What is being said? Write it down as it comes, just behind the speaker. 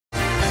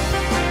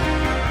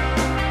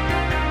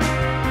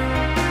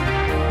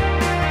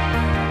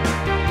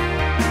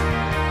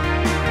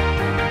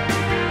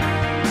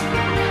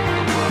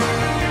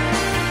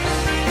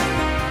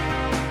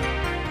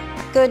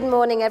Good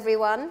morning,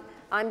 everyone.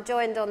 I'm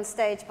joined on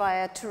stage by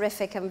a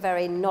terrific and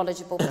very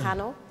knowledgeable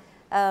panel.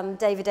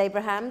 David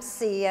Abrahams,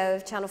 CEO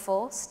of Channel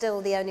 4,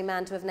 still the only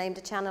man to have named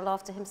a channel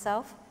after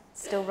himself,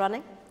 still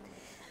running.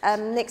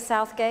 Nick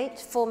Southgate,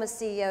 former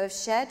CEO of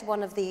Shed,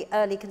 one of the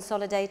early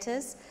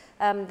consolidators,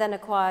 then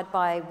acquired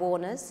by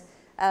Warner's.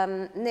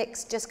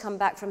 Nick's just come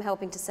back from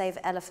helping to save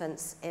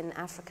elephants in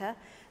Africa,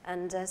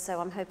 and so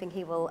I'm hoping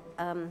he will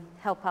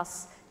help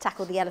us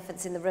tackle the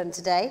elephants in the room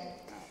today.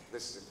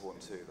 This is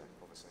important too, though,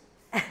 obviously.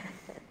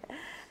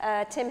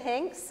 Tim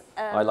Hinks.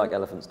 I like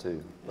elephants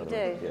too. You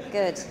do? Yeah.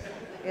 Good.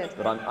 Good.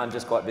 But I'm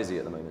just quite busy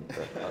at the moment,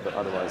 but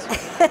otherwise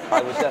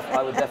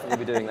I would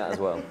definitely be doing that as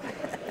well.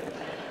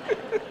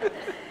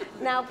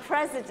 Now,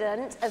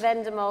 president of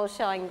Endemol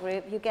Shine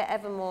Group, you get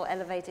ever more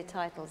elevated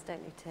titles,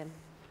 don't you, Tim?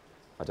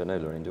 I don't know,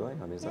 Lorraine, do I? I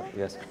mean, is that,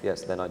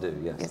 yes, then I do,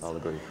 yes, I'll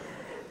agree.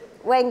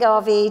 Wayne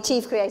Garvey,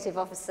 Chief Creative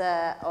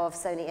Officer of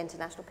Sony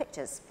International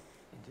Pictures.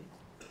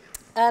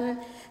 Indeed.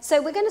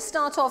 So we're going to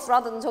start off,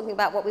 rather than talking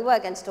about what we were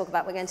going to talk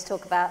about, we're going to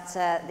talk about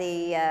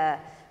the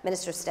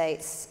Minister of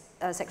State's,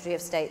 Secretary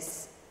of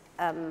State's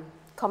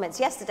comments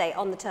yesterday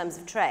on the terms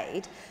of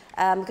trade,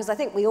 because I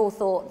think we all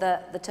thought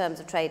that the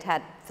terms of trade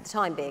had, for the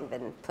time being,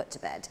 been put to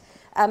bed.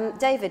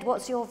 David,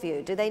 what's your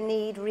view? Do they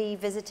need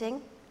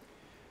revisiting?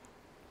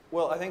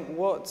 Well, I think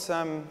what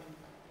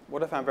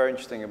I found very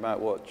interesting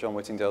about what John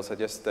Whittingdale said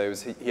yesterday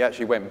was he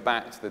actually went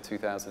back to the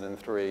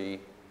 2003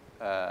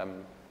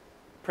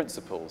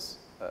 principles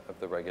of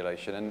the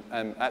regulation,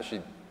 and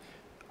actually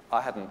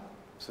I hadn't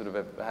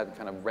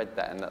kind of read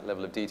that in that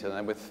level of detail,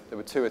 and there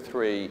were two or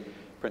three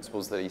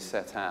principles that he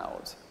set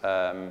out,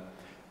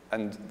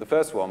 and the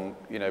first one,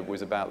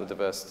 was about the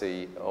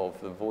diversity of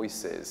the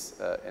voices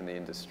in the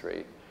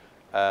industry,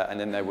 and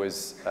then there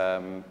was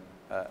an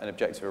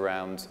objective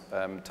around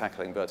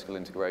tackling vertical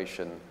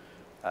integration,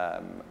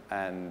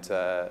 and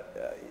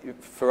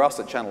for us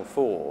at Channel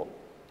 4,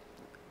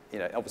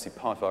 obviously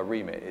part of our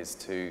remit is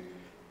to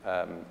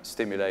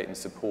stimulate and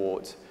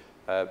support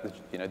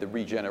the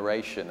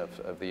regeneration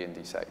of the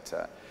indie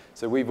sector.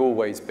 So we've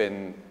always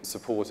been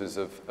supporters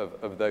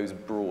of those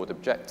broad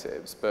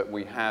objectives, but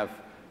we have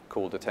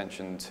called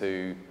attention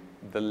to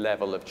the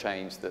level of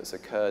change that's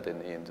occurred in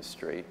the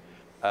industry.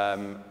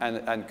 And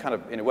kind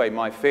of, in a way,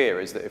 my fear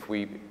is that if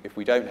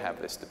we don't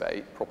have this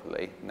debate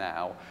properly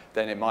now,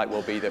 then it might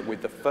well be that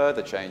with the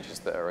further changes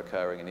that are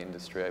occurring in the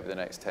industry over the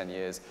next 10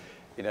 years,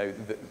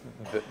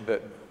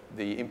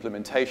 the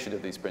implementation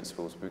of these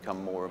principles will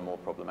become more and more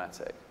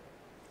problematic.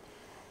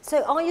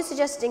 So are you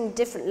suggesting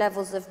different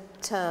levels of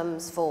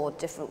terms for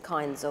different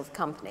kinds of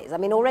companies? I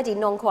mean, already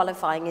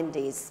non-qualifying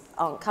indies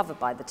aren't covered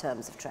by the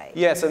terms of trade.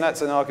 Yes, and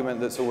that's an argument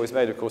that's always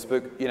made, of course,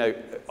 but,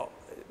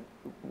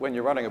 when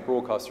you're running a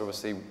broadcaster,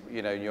 obviously,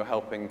 you're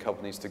helping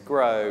companies to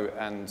grow,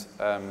 and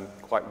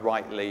quite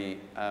rightly,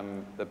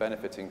 they're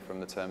benefiting from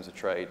the terms of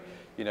trade.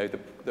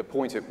 The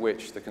point at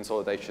which the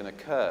consolidation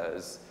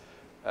occurs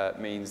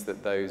means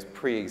that those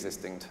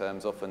pre-existing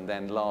terms often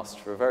then last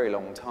for a very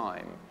long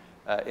time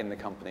in the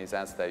companies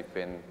as they've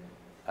been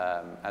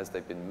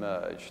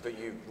merged. But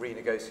you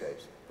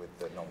renegotiate with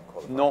the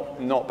non-qualified?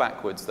 Not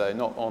backwards, though,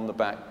 not on the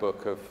back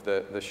book of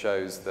the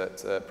shows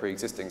that are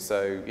pre-existing.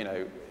 So,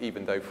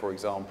 even though, for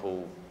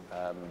example,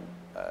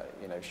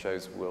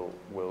 shows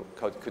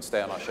could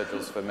stay on our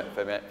schedules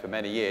for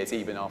many years,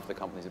 even after the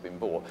companies have been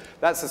bought.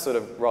 That's a sort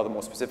of rather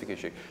more specific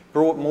issue.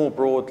 More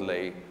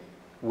broadly,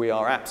 we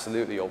are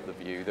absolutely of the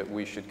view that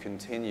we should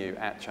continue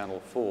at Channel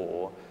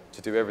 4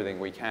 to do everything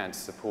we can to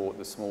support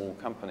the small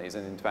companies.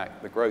 And in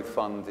fact, the Growth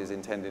Fund is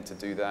intended to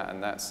do that,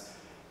 and that's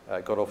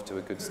got off to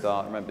a good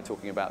start. I remember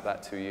talking about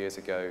that 2 years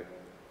ago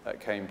at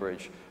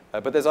Cambridge.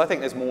 But I think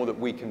there's more that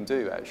we can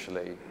do,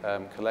 actually,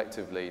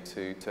 collectively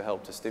to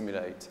help to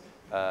stimulate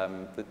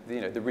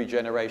the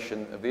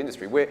regeneration of the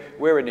industry.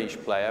 We're a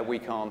niche player. We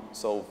can't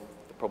solve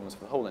the problems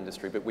for the whole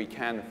industry, but we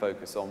can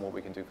focus on what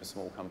we can do for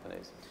small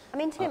companies. I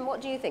mean, Tim,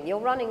 what do you think? You're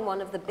running one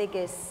of the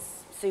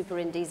biggest super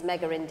indies,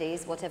 mega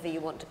indies, whatever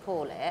you want to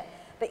call it,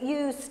 but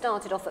you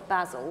started off at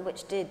Basel,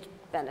 which did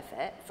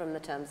benefit from the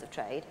terms of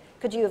trade.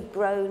 Could you have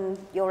grown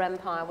your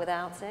empire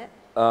without it?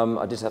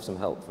 I did have some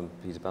help from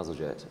Peter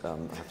Bazalgette, I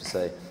have to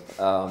say,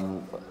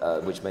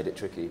 which made it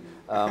tricky.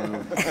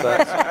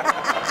 But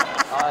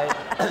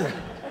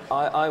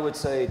I would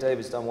say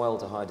David's done well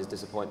to hide his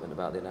disappointment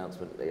about the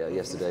announcement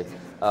yesterday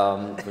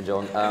from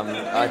John.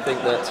 I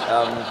think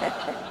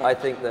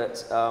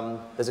that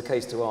there's a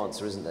case to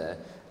answer, isn't there?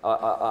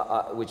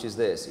 Which is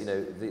this,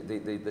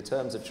 the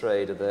terms of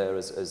trade are there,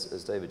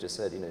 as David just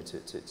said,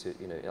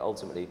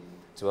 ultimately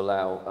to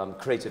allow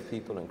creative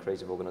people and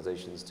creative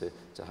organisations to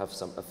have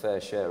a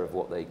fair share of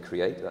what they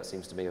create. That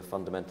seems to me a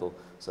fundamental,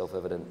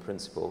 self-evident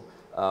principle.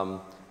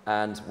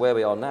 And where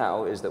we are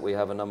now is that we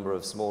have a number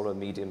of smaller,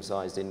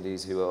 medium-sized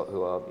indies who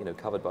are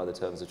covered by the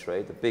terms of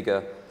trade. The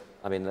bigger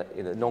I mean,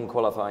 you know,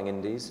 non-qualifying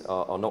indies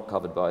are not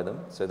covered by them,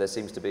 so there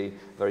seems to be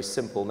a very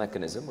simple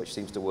mechanism which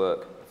seems to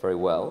work very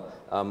well.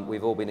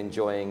 We've all been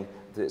enjoying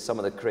some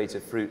of the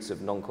creative fruits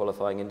of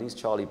non-qualifying indies.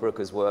 Charlie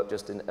Brooker's work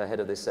just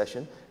ahead of this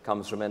session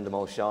comes from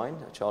Endemol Shine.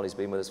 Charlie's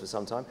been with us for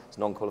some time. It's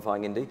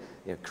non-qualifying indie.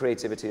 You know,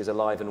 creativity is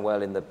alive and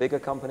well in the bigger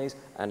companies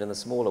and in the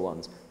smaller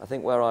ones. I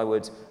think where I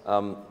would,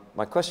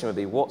 my question would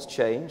be, what's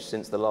changed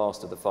since the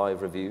last of the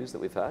 5 reviews that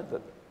we've had?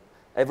 But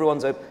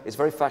everyone's open. It's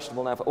very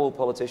fashionable now for all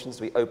politicians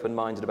to be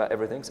open-minded about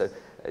everything. So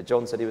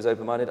John said he was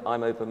open-minded.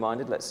 I'm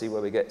open-minded. Let's see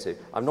where we get to.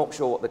 I'm not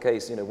sure what the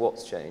case, you know,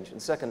 what's changed.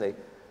 And secondly,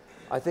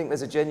 I think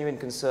there's a genuine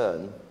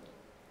concern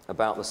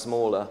about the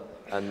smaller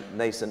and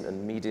nascent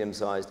and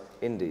medium-sized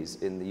indies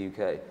in the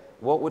UK.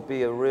 What would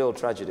be a real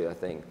tragedy, I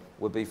think,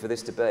 would be for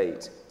this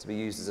debate to be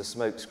used as a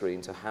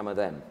smokescreen to hammer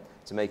them,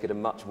 to make it a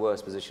much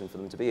worse position for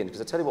them to be in. Because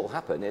I tell you what will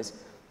happen is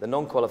the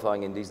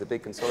non-qualifying indies, the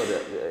big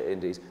consolidated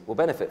indies, will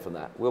benefit from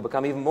that. We'll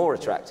become even more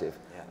attractive.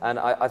 Yeah. And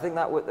I think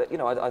that would, you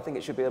know, I think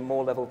it should be a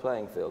more level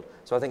playing field.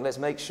 So I think let's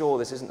make sure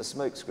this isn't a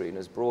smokescreen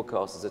as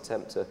broadcasters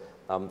attempt to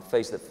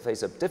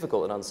face a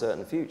difficult and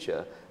uncertain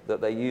future, that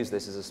they use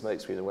this as a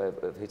smokescreen, a way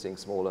of hitting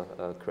smaller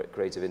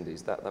creative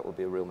indies. That would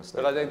be a real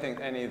mistake. But I don't think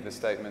any of the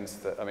statements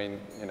that, I mean,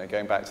 you know,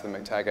 going back to the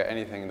McTaggart,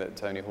 anything that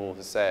Tony Hall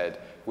has said,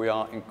 we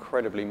are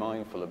incredibly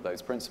mindful of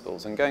those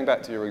principles. And going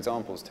back to your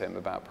examples, Tim,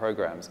 about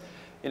programs,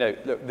 you know,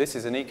 look, this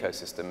is an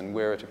ecosystem, and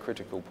we're at a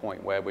critical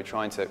point where we're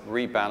trying to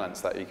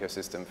rebalance that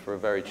ecosystem for a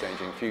very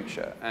changing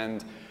future.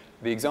 And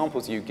the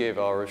examples you give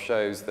are of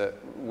shows that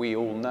we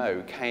all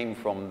know came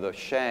from the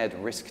shared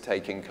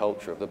risk-taking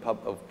culture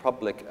of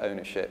public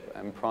ownership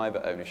and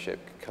private ownership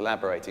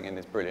collaborating in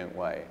this brilliant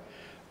way.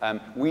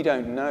 We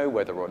don't know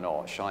whether or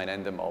not Shine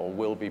Endemol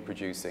will be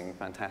producing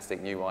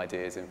fantastic new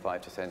ideas in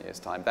 5 to 10 years'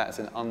 time. That's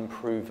an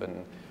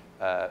unproven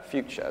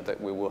future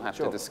that we will have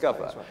to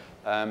discover.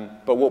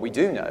 But what we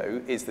do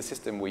know is the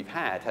system we've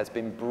had has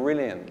been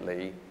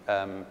brilliantly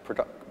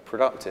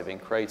productive in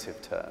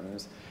creative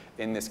terms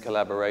in this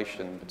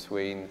collaboration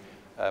between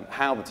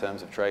how the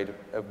terms of trade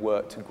have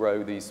worked to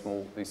grow these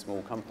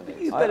small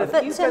companies. You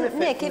benefit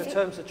from the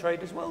terms of trade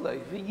as well, though.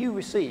 You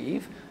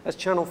receive, as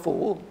Channel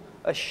 4,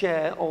 a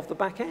share of the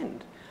back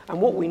end. And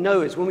what we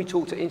know is when we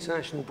talk to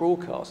international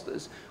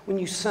broadcasters, when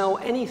you sell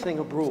anything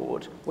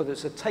abroad, whether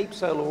it's a tape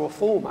sale or a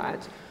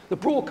format, the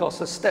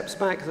broadcaster steps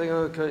back and says, oh,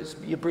 okay,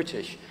 you're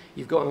British.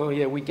 You've got, oh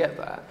yeah, we get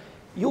that.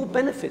 You're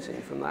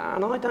benefiting from that,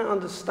 and I don't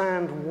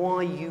understand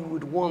why you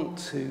would want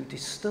to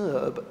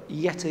disturb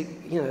yet,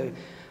 you know,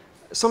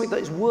 something that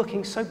is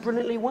working so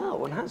brilliantly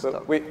well and has done.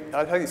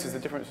 I think this is the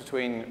difference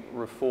between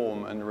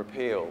reform and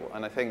repeal,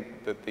 and I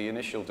think that the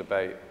initial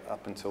debate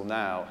up until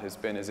now has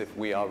been as if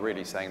we are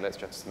really saying let's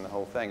jettison the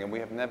whole thing, and we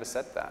have never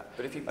said that.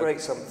 But if you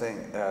break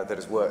something that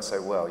has worked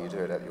so well, you do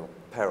it at your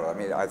peril. I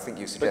mean, I think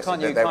you suggested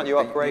but can't you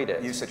upgrade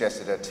it? You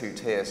suggested a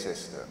 2-tier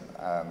system,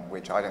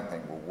 which I don't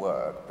think will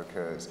work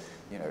because,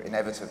 you know,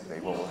 inevitably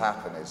what will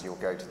happen is you'll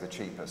go to the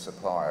cheaper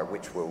supplier,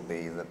 which will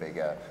be the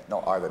bigger,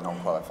 not either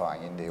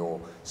non-qualifying indie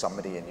or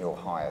somebody in your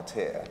higher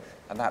tier,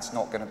 and that's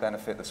not going to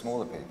benefit the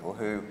smaller people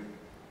who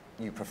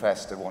you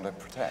profess to want to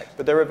protect.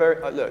 But there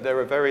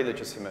are very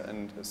legitimate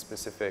and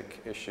specific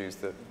issues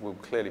that will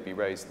clearly be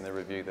raised in the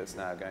review that's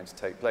now going to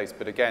take place.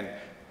 But again,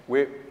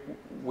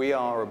 we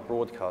are a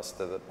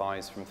broadcaster that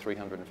buys from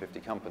 350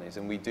 companies,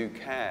 and we do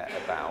care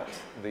about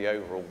the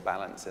overall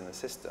balance in the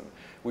system.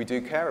 We do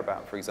care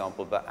about, for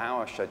example, that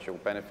our schedule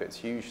benefits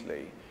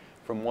hugely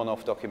from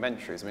one-off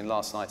documentaries. I mean,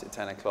 last night at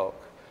 10 o'clock,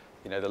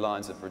 you know, the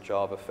Lions of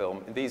Rojava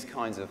film, and these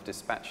kinds of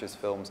dispatches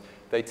films,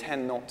 they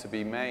tend not to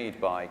be made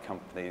by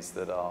companies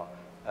that are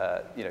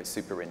you know,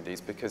 super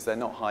indies, because they're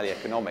not highly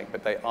economic,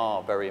 but they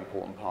are very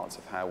important parts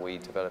of how we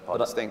develop our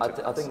distinctiveness.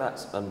 I think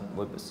that's,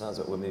 it sounds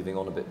like we're moving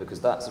on a bit, because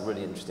that's a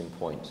really interesting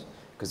point.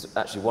 Because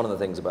actually one of the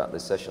things about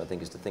this session, I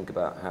think, is to think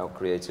about how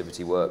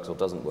creativity works or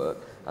doesn't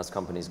work as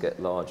companies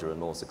get larger and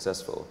more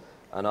successful.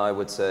 And I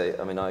would say,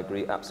 I mean, I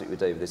agree absolutely with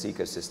David, this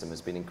ecosystem has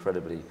been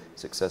incredibly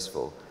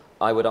successful.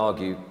 I would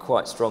argue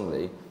quite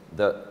strongly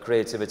that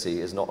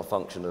creativity is not a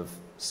function of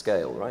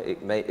scale,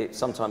 right?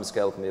 Sometimes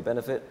scale can be a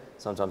benefit,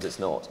 sometimes it's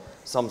not.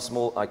 Some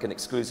small, I can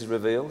exclusively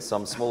reveal,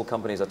 some small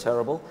companies are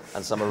terrible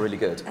and some are really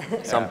good.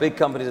 Some big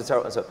companies are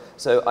terrible.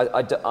 So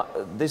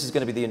this is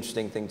going to be the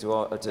interesting thing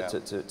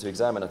to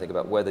examine, I think,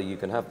 about whether you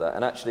can have that.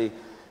 And actually,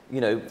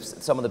 you know,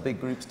 some of the big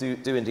groups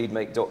do indeed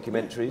make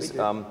documentaries.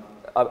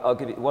 I'll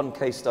give you one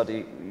case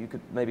study you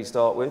could maybe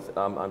start with.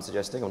 I'm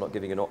suggesting, I'm not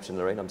giving you an option,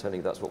 Lorraine, I'm telling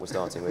you that's what we're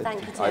starting with.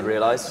 Thank you, Tim. I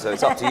realise, so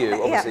it's up to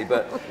you, obviously,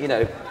 but, you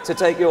know, to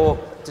take your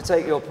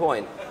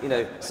point, you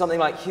know, something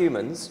like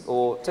Humans,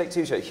 or take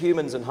two shows,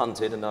 Humans and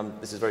Hunted,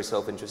 and this is very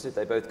self-interested,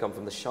 they both come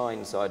from the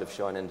Shine side of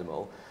Shine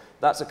Endemol.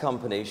 That's a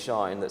company,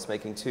 Shine, that's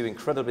making 2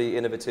 incredibly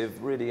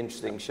innovative, really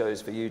interesting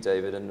shows for you,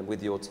 David, and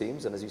with your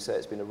teams. And as you say,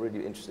 it's been a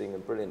really interesting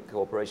and brilliant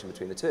cooperation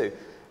between the two.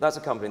 That's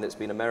a company that's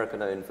been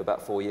American-owned for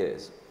about 4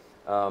 years.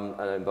 and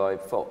owned by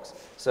Fox.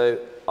 So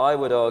I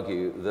would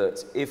argue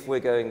that if we're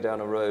going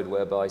down a road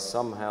whereby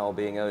somehow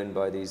being owned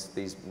by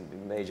these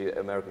major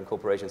American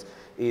corporations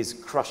is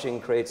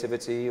crushing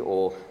creativity,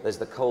 or there's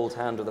the cold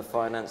hand of the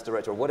finance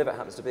director, or whatever it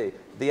happens to be,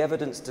 the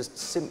evidence just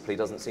simply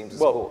doesn't seem to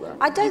support that.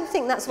 I don't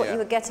think that's what you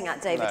were getting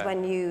at, David,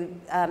 when you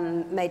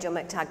made your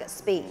McTaggart's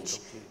speech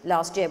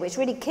last year, which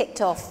really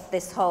kicked off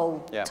this whole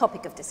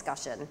topic of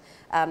discussion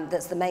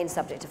that's the main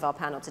subject of our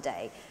panel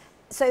today.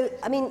 So,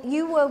 I mean,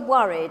 you were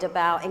worried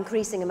about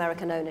increasing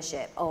American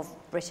ownership of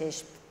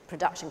British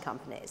production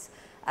companies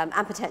and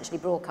potentially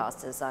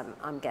broadcasters,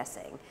 I'm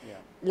guessing,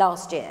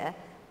 last year.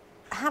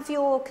 Have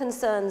your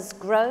concerns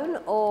grown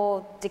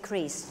or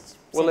decreased?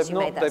 Well,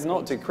 they've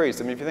not decreased.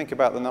 I mean, if you think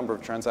about the number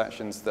of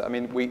transactions that, I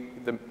mean,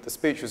 the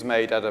speech was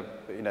made at a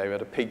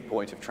peak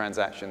point of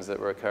transactions that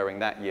were occurring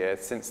that year.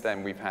 Since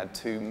then, we've had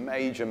 2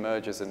 major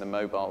mergers in the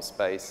mobile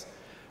space.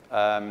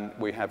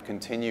 We have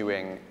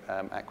continuing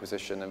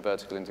acquisition and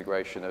vertical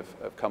integration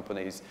of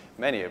companies,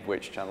 many of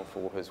which Channel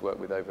 4 has worked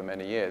with over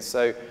many years.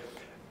 So,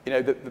 you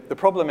know, the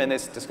problem in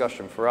this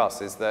discussion for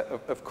us is that,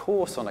 of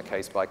course, on a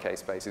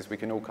case-by-case basis, we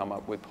can all come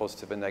up with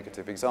positive and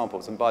negative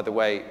examples. And by the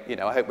way, you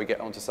know, I hope we get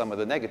onto some of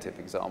the negative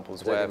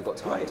examples where we've got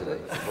time today.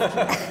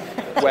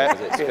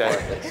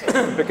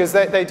 Because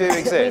they do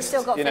exist. We've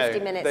still got 50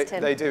 minutes,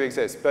 Tim. They do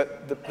exist.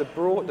 But the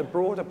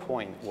broader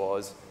point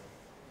was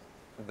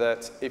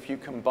that if you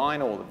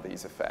combine all of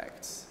these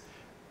effects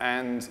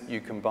and you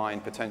combine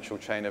potential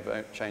change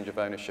of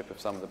ownership of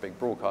some of the big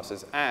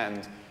broadcasters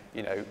and,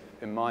 you know,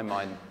 in my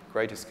mind,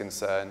 greatest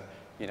concern,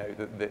 you know,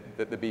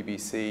 that the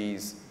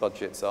BBC's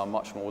budgets are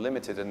much more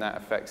limited and that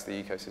affects the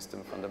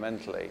ecosystem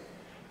fundamentally.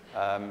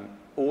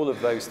 All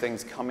of those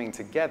things coming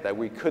together,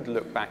 we could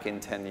look back in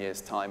 10 years'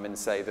 time and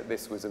say that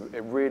this was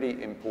a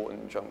really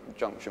important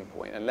junction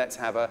point, and let's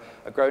have a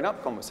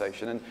grown-up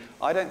conversation. And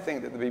I don't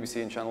think that the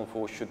BBC and Channel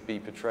 4 should be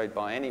portrayed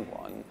by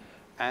anyone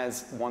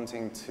as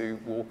wanting to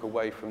walk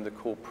away from the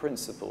core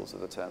principles of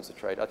the terms of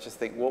trade. I just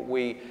think what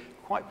we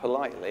quite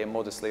politely and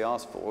modestly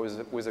asked for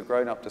was a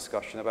grown-up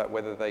discussion about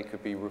whether they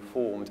could be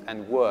reformed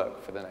and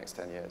work for the next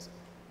 10 years.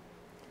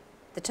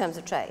 The terms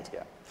of trade?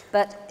 Yeah.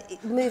 But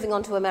moving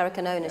on to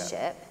American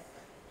ownership,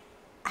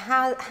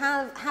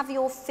 have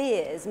your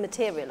fears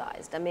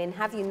materialised? I mean,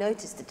 have you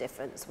noticed a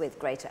difference with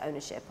greater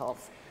ownership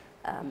of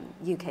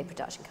UK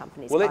production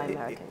companies by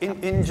American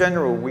companies? In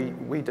general,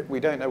 we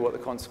don't know what the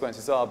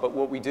consequences are, but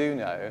what we do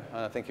know,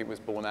 and I think it was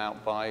borne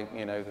out by,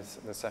 you know,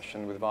 the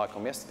session with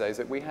Viacom yesterday, is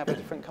that we have a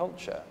different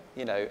culture.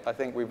 You know, I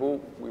think we've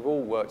all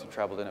worked and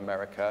travelled in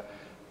America.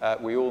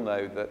 We all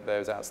know that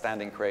there's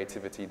outstanding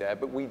creativity there,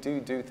 but we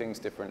do things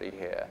differently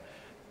here.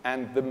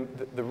 And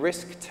the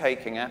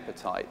risk-taking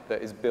appetite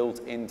that is built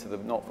into the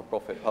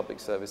not-for-profit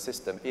public service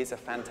system is a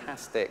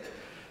fantastic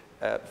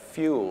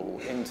fuel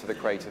into the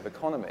creative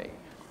economy.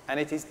 And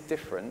it is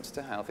different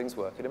to how things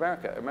work in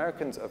America.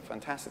 Americans are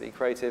fantastically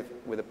creative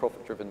with a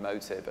profit-driven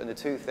motive, and the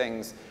two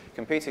things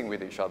competing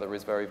with each other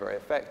is very, very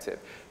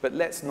effective. But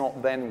let's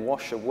not then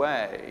wash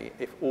away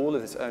if all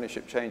of this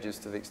ownership changes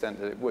to the extent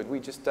that it would. We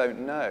just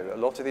don't know. A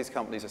lot of these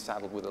companies are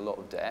saddled with a lot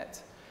of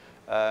debt.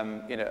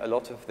 You know, a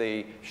lot of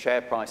the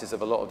share prices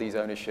of a lot of these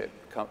ownership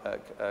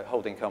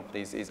holding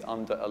companies is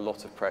under a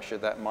lot of pressure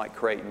that might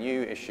create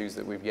new issues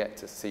that we've yet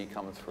to see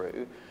come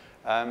through.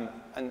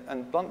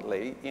 And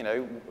bluntly, you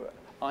know,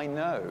 I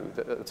know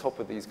that at the top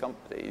of these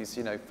companies,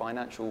 you know,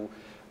 financial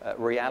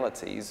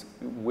realities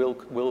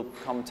will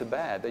come to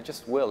bear. They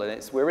just will,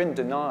 and we're in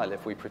denial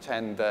if we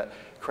pretend that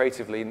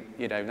creatively,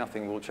 you know,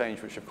 nothing will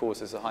change, which of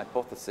course is a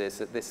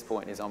hypothesis at this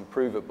point is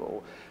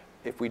unprovable,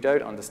 if we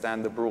don't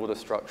understand the broader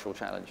structural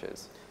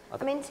challenges.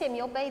 I mean, Tim,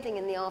 you're bathing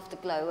in the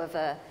afterglow of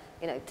a,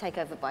 you know,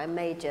 takeover by a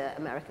major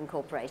American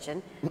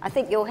corporation. I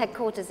think your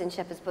headquarters in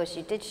Shepherd's Bush,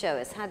 you did show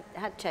us,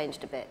 had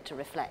changed a bit to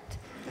reflect.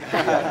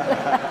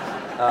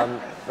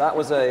 That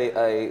was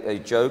a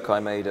joke I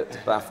made at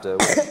BAFTA,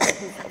 which,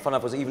 fun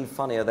enough, was even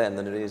funnier then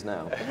than it is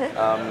now.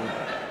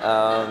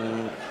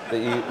 But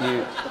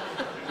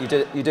you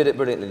did it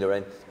brilliantly,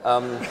 Lorraine.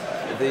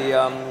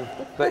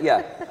 But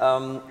yeah.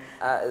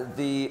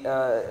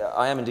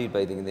 I am indeed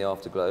bathing in the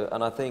afterglow,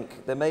 and I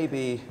think there may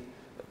be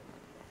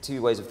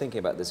two ways of thinking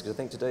about this, because I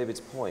think to David's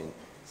point,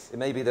 it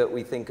may be that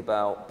we think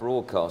about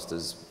broadcast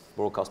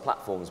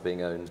platforms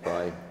being owned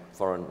by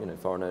foreign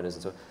owners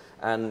and so on,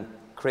 and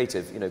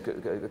creative, you know,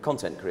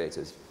 content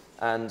creators.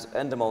 And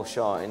Endemol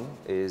Shine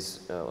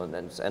is, and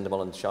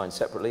Endemol and Shine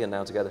separately and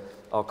now together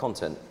are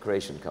content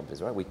creation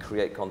companies, right? We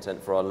create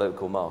content for our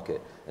local market,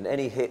 and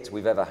any hit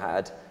we've ever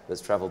had that's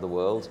travelled the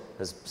world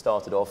has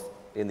started off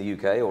in the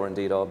UK, or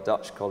indeed our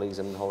Dutch colleagues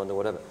in Holland or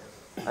whatever.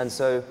 And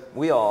so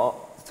we are,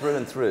 through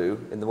and through,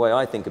 in the way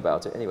I think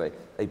about it anyway,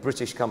 a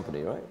British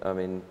company, right? I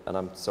mean, and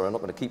I'm sorry, I'm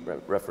not going to keep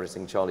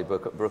referencing Charlie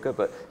Brooker,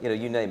 but, you know,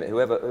 you name it,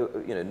 whoever,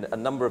 you know, a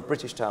number of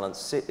British talents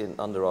sit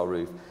under our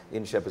roof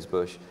in Shepherd's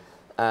Bush,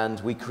 and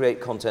we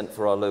create content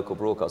for our local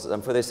broadcasters.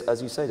 And for this,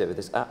 as you say, David,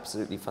 this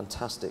absolutely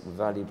fantastic,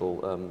 valuable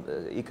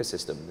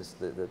ecosystem,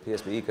 the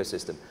PSB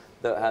ecosystem,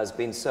 that has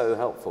been so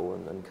helpful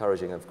and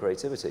encouraging of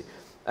creativity.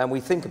 And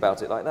we think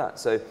about it like that.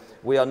 So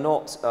we are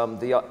not,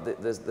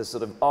 the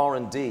sort of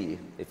R&D,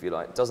 if you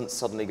like, doesn't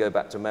suddenly go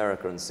back to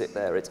America and sit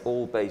there. It's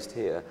all based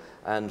here.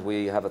 And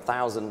we have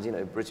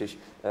 1,000, British,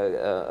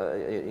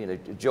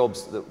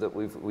 jobs that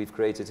we've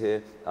created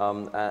here.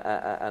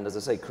 And as I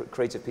say,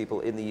 creative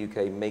people in the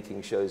UK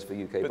making shows for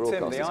UK broadcasters.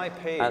 But Tim, the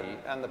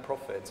IP and the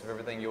profits of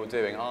everything you're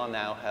doing are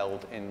now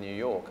held in New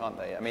York, aren't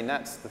they? I mean,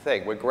 that's the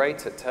thing. We're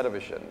great at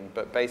television,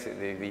 but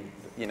basically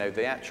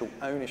the actual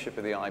ownership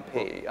of the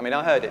IP. I mean,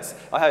 I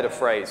heard a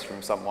phrase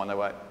from someone I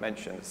won't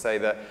mention to say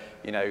that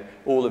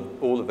all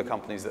of the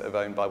companies that are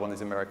owned by one of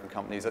these American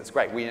companies, that's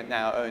great. We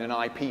now own an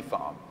IP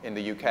farm in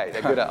the UK.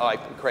 They're good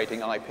at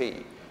creating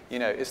IP.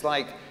 It's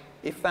like,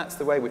 if that's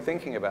the way we're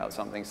thinking about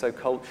something so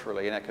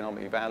culturally and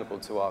economically valuable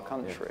to our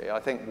country, I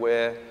think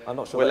we're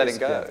letting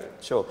go. Yeah,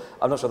 sure.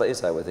 I'm not sure that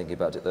is how we're thinking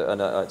about it, though.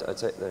 And I'd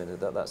say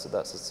that's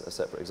a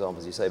separate example,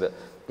 as you say. But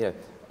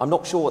I'm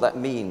not sure what that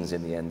means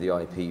in the end, the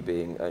IP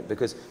being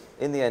because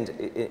in the end,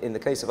 in the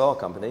case of our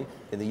company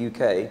in the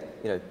UK,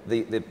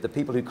 the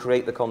people who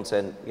create the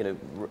content,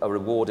 are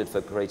rewarded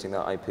for creating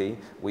that IP.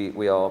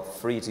 We are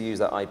free to use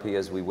that IP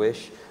as we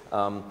wish.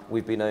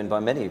 We've been owned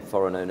by many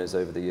foreign owners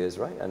over the years,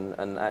 right?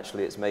 And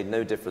actually it's made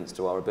no difference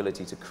to our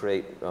ability to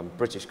create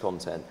British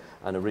content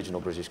and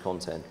original British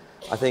content.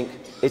 I think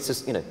it's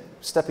just,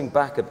 stepping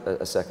back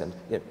a second,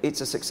 it's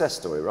a success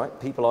story, right?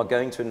 People are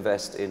going to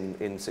invest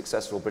in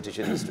successful British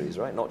industries,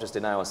 right? Not just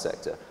in our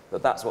sector,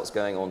 but that's what's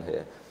going on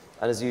here.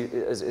 And as you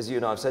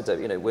and I have said,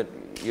 Dave,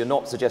 you're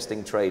not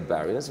suggesting trade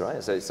barriers,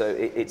 right? So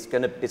it's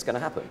going to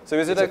happen. So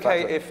is it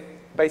okay if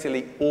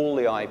basically all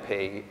the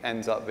IP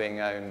ends up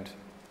being owned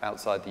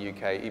outside the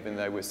UK, even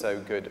though we're so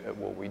good at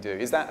what we do?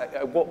 Is that,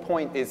 at what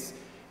point is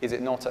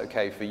it not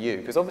okay for you?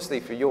 Because obviously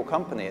for your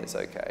company it's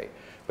okay,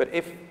 but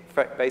if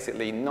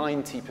basically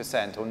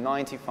 90% or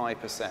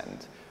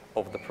 95%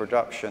 of the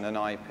production and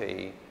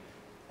IP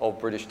of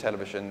British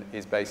television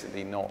is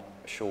basically not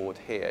shored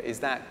here, is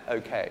that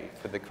okay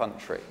for the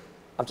country?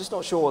 I'm just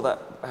not sure what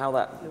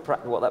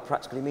that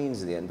practically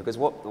means in the end, because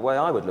the way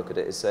I would look at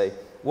it is say,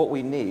 what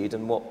we need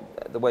and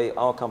the way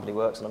our company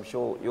works, and I'm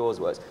sure yours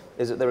works,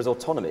 is that there is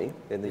autonomy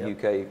in the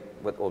UK,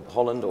 or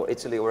Holland or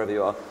Italy or wherever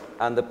you are,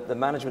 and the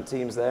management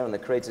teams there and the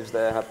creatives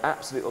there have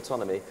absolute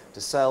autonomy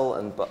to sell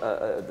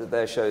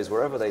their shows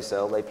wherever they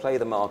sell. They play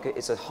the market.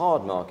 It's a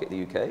hard market,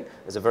 the UK.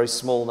 There's a very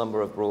small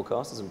number of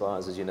broadcasters and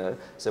buyers, as you know,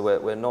 so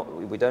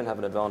we don't have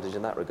an advantage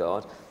in that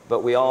regard.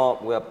 But we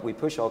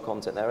push our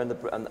content there, and the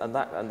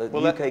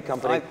UK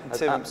company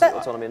has absolute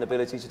autonomy and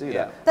ability to do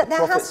that. But the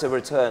profits are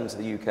returned to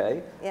the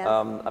UK.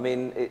 Yeah. I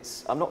mean,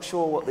 I'm not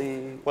sure what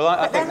the... Well,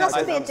 I think there has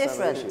to be a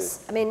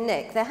difference. I mean,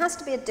 Nick, there has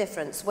to be a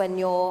difference when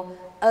you're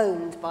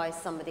owned by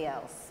somebody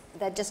else.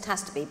 There just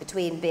has to be,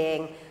 between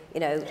being,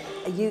 a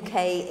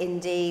UK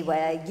indie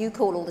where you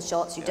call all the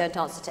shots, you don't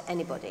answer to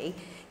anybody.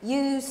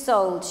 You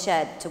sold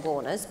Shed to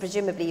Warner's.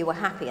 Presumably you were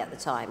happy at the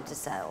time to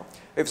sell.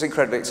 It was an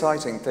incredibly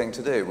exciting thing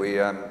to do.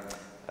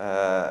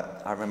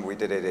 I remember we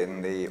did it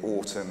in the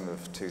autumn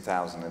of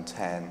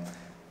 2010.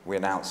 We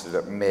announced it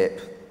at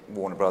MIP.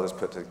 Warner Brothers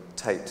put a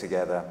tape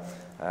together,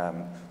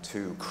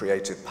 two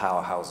creative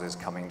powerhouses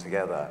coming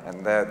together.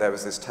 And there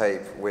was this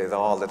tape with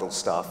our little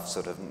stuff,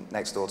 sort of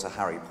next door to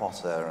Harry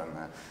Potter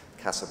and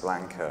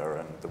Casablanca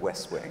and The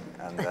West Wing.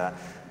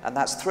 And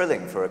that's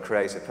thrilling for a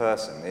creative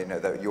person,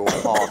 that you're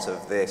part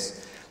of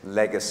this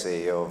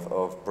legacy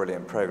of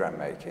brilliant program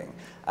making.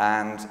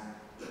 And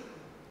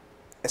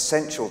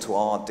essential to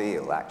our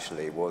deal,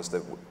 actually, was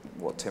that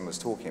what Tim was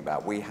talking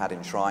about. We had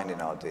enshrined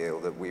in our deal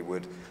that we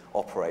would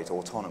operate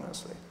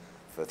autonomously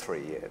for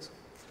 3 years.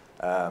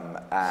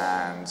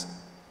 And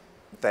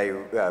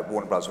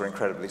Warner Bros. Were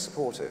incredibly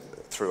supportive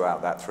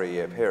throughout that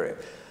 3-year period.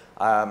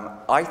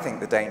 I think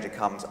the danger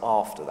comes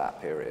after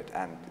that period.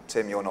 And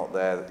Tim, you're not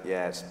there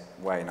yet.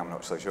 Wayne, I'm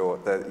not so sure.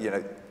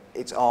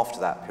 It's after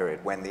that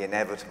period when the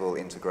inevitable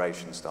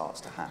integration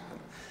starts to happen.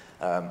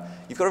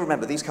 You've got to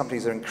remember, these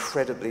companies are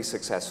incredibly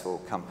successful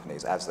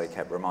companies, as they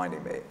kept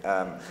reminding me.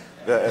 I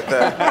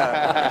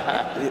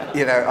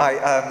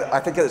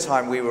think at the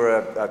time we were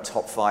a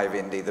top 5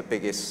 indie, the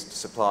biggest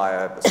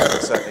supplier,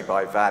 certainly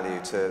by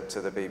value,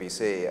 to the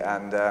BBC.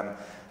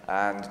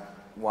 And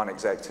one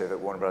executive at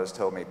Warner Brothers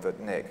told me, but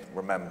Nick,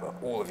 remember,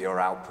 all of your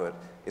output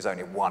is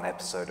only one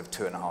episode of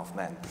 2.5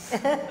 Men.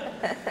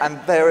 And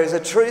there is a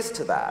truth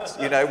to that.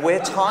 We're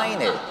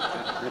tiny.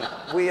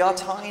 We are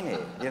tiny,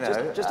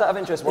 Just out of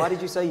interest, why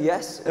did you say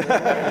yes?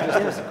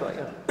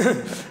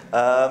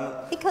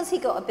 Because he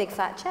got a big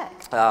fat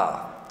check.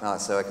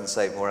 So I can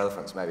save more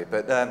elephants, maybe.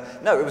 But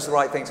no, it was the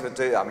right thing to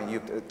do. I mean,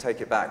 you take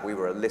it back. We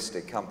were a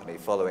listed company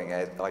following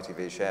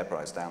ITV's share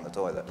price down the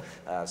toilet.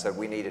 So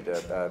we needed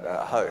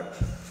a home.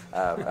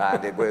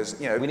 And it was,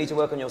 We need to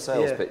work on your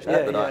sales pitch,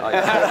 but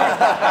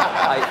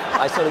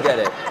I sort of get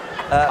it.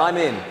 I'm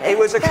in. It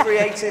was a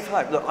creative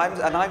home. Look,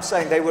 I'm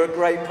saying they were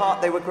great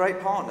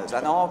partners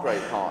and are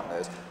great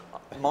partners.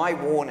 My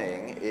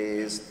warning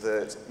is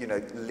that,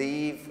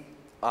 leave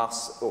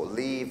us, or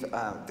leave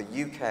the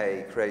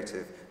UK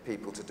creative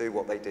people to do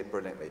what they did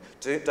brilliantly.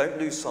 Don't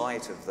lose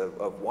sight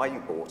of why you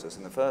bought us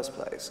in the first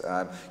place.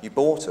 You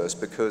bought us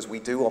because we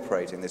do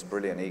operate in this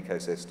brilliant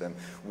ecosystem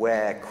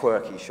where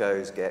quirky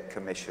shows get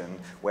commissioned,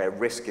 where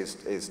risk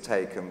is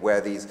taken,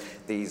 where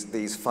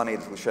these funny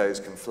little shows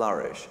can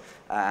flourish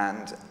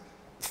and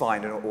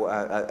find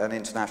an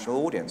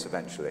international audience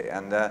eventually.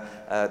 And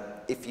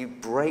if you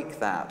break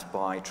that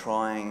by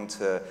trying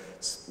to...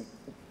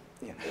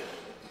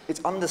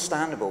 It's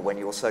understandable when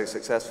you're so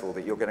successful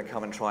that you're going to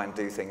come and try and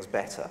do things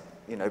better,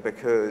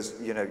 because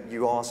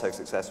you are so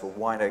successful.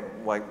 Why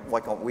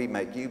can't we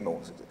make you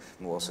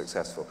more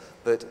successful?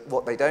 But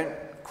what they don't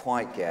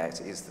quite get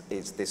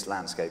is this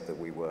landscape that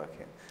we work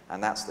in,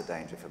 and that's the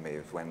danger for me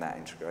of when that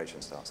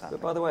integration starts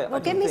happening. But by the way, well,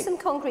 give me some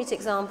concrete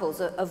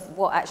examples of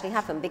what actually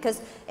happened,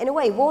 because in a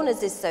way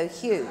Warner's is so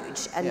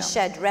huge and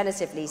Shed,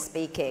 relatively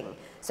speaking,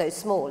 so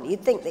small.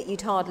 You'd think that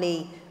you'd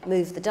hardly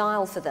move the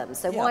dial for them.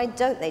 So why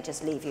don't they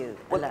just leave you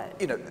alone?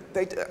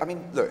 I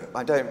mean, look,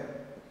 I don't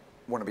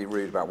want to be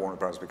rude about Warner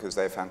Bros. Because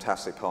they're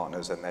fantastic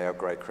partners and they are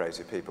great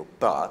creative people.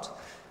 But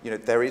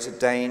there is a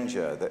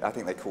danger that I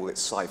think they call it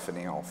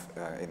siphoning off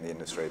in the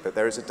industry. But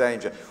there is a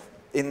danger.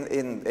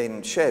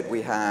 In Shed,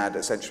 we had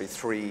essentially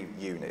 3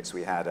 units.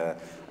 We had a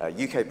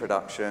UK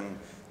production,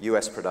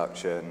 US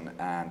production,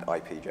 and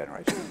IP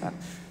generation.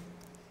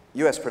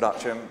 US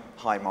production,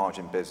 high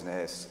margin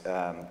business,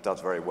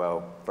 does very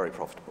well, very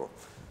profitable.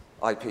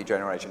 IP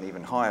generation,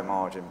 even higher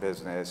margin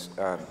business,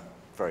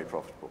 very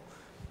profitable.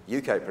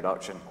 UK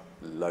production,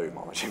 low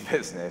margin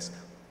business,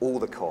 all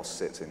the cost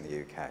sits in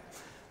the UK.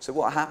 So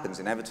what happens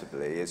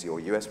inevitably is your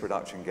US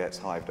production gets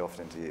hived off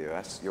into the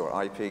US, your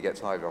IP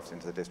gets hived off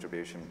into the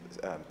distribution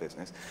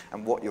business,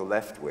 and what you're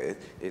left with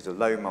is a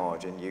low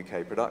margin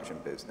UK production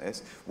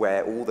business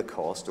where all the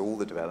cost, all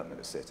the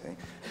development is sitting.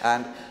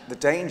 And the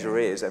danger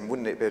is, and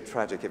wouldn't it be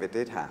tragic if it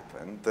did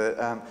happen,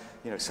 that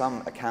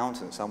some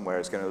accountant somewhere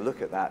is going to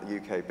look at that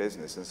UK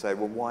business and say,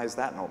 well, why is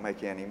that not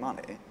making any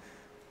money?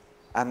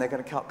 And they're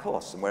going to cut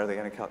costs. And where are they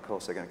going to cut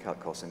costs? They're going to cut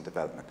costs in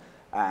development.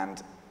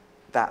 And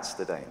that's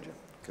the danger,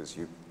 because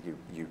you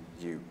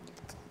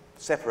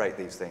separate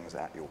these things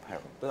at your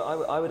peril. But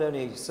I would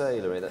only say,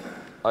 Larry, that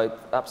I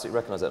absolutely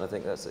recognise that, and I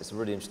think it's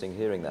really interesting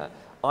hearing that.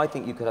 I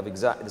think you could have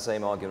exactly the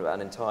same argument about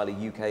an entirely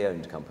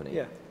UK-owned company.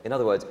 Yeah. In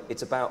other words,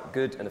 it's about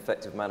good and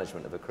effective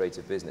management of a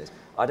creative business.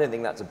 I don't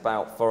think that's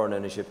about foreign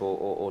ownership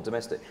or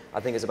domestic. I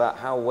think it's about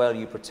how well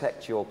you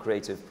protect your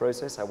creative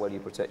process, how well you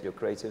protect your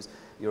creatives,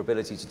 your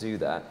ability to do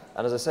that.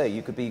 And as I say,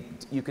 you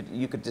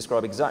could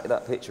describe exactly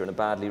that picture in a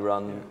badly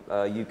run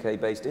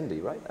UK-based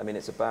indie, right? I mean,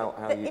 it's about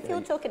how If you're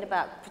talking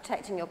about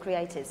protecting your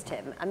creatives,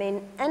 Tim, I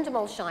mean,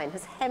 Endemol Shine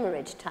has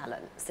hemorrhaged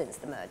talent since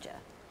the merger.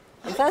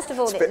 And first of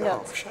all,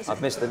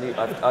 I've missed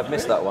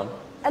that one.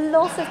 A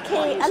lot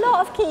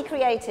of key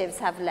creatives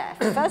have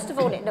left. First of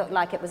all, it looked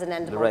like it was an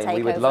Endemol Lorraine, takeover.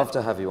 we would love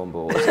to have you on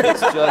board.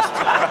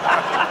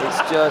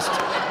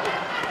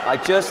 I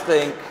just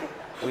think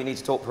we need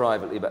to talk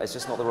privately, but it's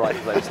just not the right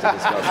place to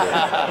discuss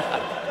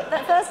it.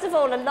 But first of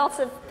all, a lot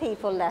of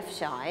people left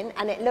Shine,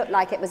 and it looked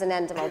like it was an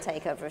Endemol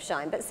takeover of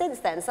Shine. But since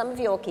then, some of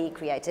your key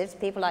creatives,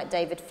 people like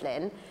David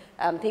Flynn,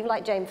 people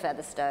like Jane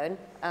Featherstone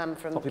from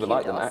Not people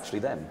like them, actually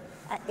them.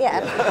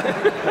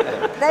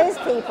 Those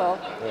people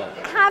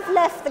have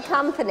left the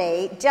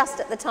company just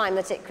at the time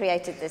that it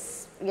created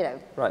this,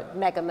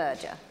 mega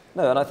merger.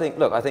 No, and I think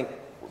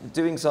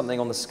doing something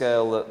on the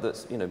scale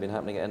that's been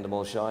happening at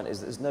Endemol Shine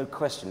there's no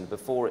question.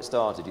 Before it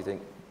started, you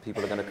think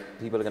people are going to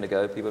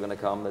go, people are going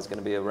to come. There's going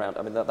to be a round.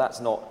 I mean, that's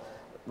not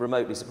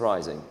remotely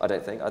surprising. I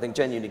don't think. I think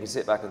genuinely you can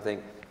sit back and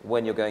think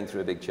when you're going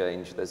through a big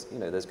change, there's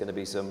going to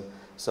be some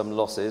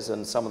losses,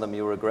 and some of them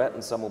you'll regret,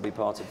 and some will be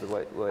part of the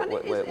way it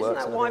works. Isn't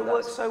that why it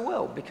works so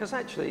well? Because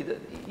actually,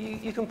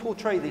 you can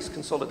portray these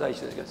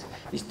consolidations,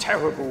 these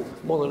terrible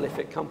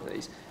monolithic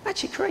companies.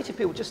 Actually, creative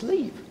people just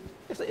leave.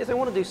 If they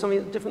want to do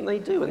something different, they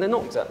do, and they're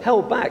not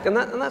held back. And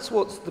that's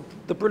what's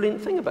the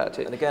brilliant thing about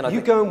it. And again,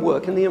 you go and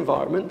work in the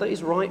environment that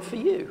is right for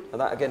you.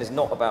 And that, again, is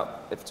not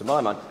about, to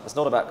my mind, it's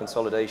not about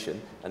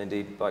consolidation, and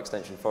indeed, by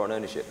extension, foreign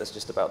ownership. That's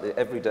just about the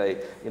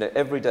everyday,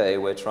 every day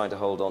we're trying to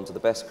hold on to the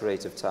best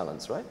creative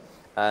talents, right?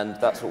 And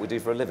that's what we do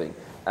for a living.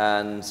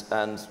 And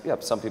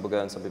some people go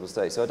and some people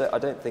stay. So I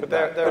don't think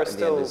but there are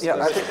still...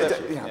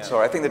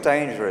 Sorry, I think the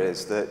danger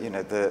is that,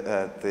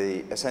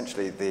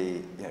 essentially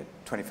the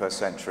 21st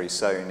century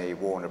Sony,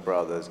 Warner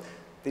Brothers,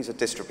 these are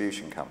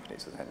distribution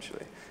companies,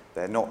 essentially.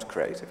 They're not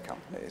creative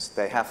companies.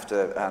 They have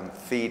to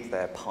feed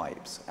their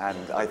pipes.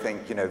 And I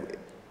think,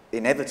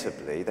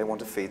 inevitably, they want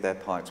to feed their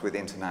pipes with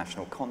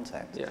international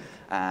content. Yeah.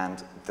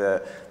 And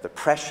the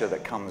pressure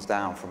that comes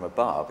down from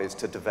above is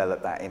to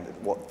develop that in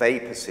what they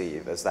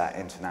perceive as that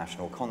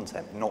international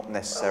content, not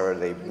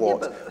necessarily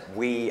what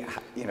we,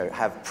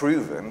 have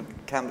proven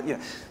can.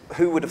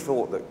 Who would have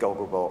thought that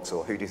Gogglebox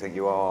or Who Do You Think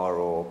You Are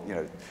or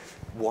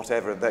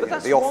whatever. But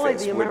that's the why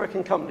the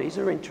American companies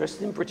are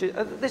interested in British.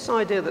 This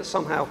idea that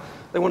somehow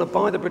they want to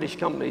buy the British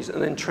companies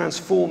and then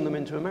transform them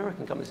into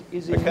American companies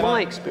is, in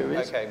my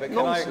experience, okay, but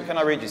nonsense. can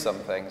I read you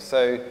something?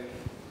 So,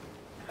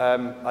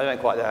 I don't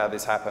quite know how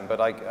this happened, but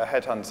a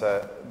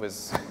headhunter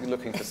was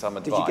looking for some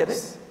advice. Did you get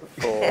it?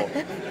 For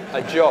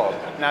a job.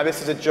 Now,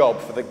 this is a job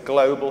for the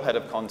global head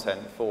of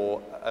content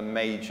for a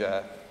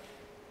major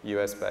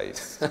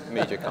US-based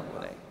media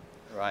company,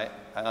 right?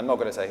 And I'm not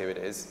going to say who it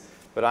is,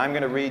 but I'm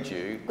going to read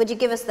you. Would you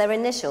give us their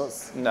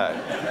initials? No.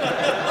 Nice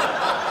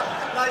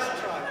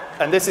try.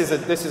 And this is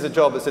a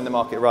job that's in the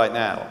market right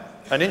now.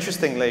 And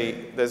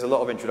interestingly, there's a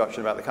lot of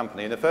introduction about the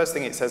company. And the first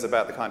thing it says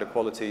about the kind of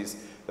qualities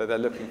that they're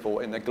looking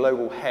for in the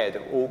global head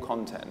of all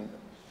content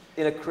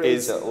in a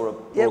creator or a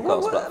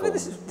broadcast platform. I mean,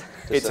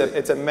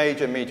 it's a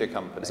major media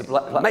company. It's a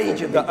platform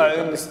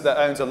that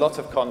owns a lot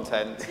of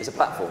content. It's a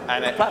platform.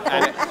 And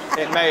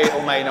it may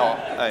or may not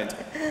own.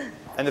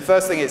 And the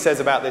first thing it says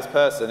about this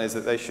person is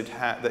that they should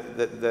have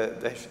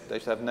they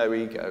should have no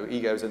ego.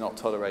 Egos are not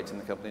tolerated in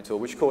the company at all,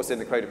 which of course in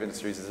the creative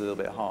industries is a little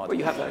bit hard. Well,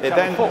 you have that.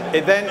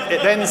 It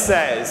then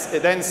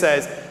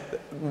says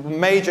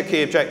major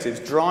key objectives: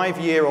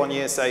 drive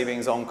year-on-year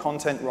savings on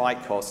content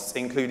right costs,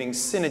 including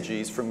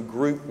synergies from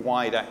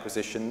group-wide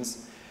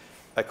acquisitions.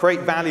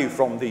 Create value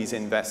from these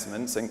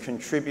investments and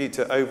contribute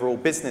to overall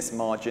business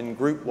margin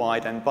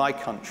group-wide and by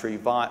country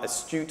via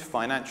astute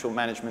financial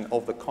management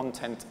of the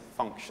content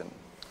function.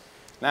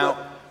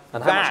 Now,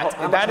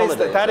 that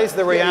is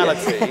the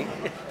reality.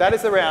 That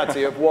is the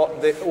reality of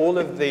what all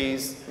of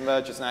these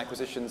mergers and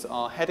acquisitions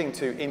are heading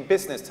to in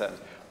business terms.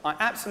 I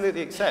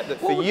absolutely accept that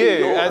for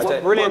you, as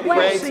brilliant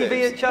creatives,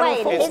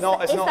 it's not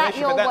an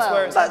issue, but that's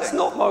where it's heading. That's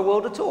not my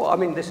world at all. I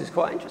mean, this is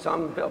quite interesting.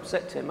 I'm a bit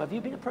upset, Tim. Have you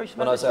been approached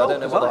about this? I don't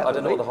know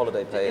what the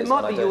holiday pay is. It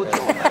might be your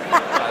job.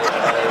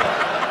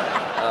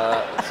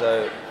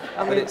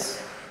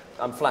 But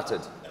I'm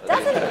flattered.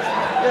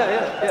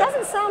 It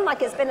doesn't sound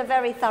like it's been a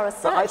very thorough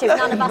search if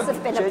none of us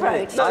have been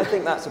approached. I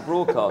think that's a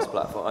broadcast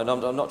platform, and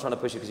I'm not trying to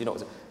push it because you're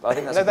not. But I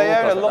think that's a they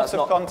broadcast. own a lot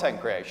of content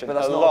creation. But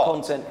that's not a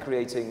content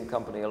creating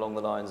company along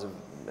the lines of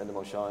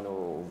Endemol Shine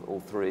or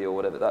All Three or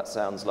whatever. That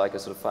sounds like a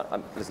sort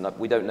of listen.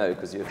 We don't know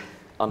because you're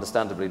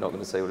understandably not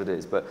going to say what it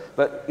is. But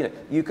you know,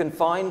 you can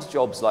find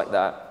jobs like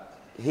that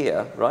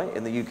here, right,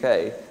 in the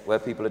UK, where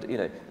people are, you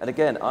know, and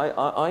again,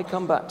 I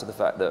come back to the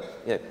fact that,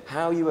 you know,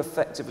 how you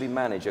effectively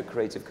manage a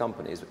creative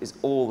company is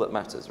all that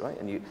matters, right?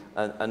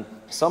 And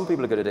some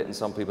people are good at it and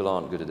some people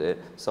aren't good at it.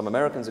 Some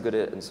Americans are good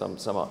at it and some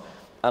aren't.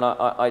 And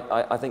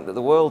I think that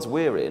the worlds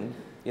we're in,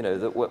 you know,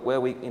 that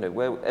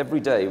where every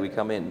day we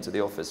come into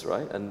the office,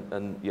 right,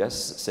 and yes,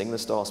 sing the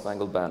Star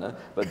Spangled Banner,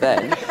 but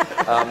then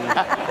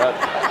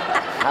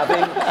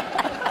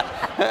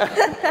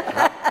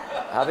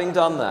having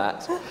done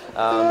that,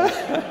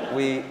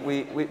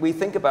 we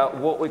think about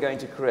what we're going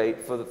to create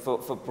for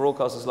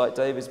broadcasters like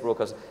David's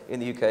broadcast in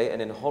the UK,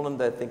 and in Holland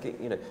they're thinking,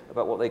 you know,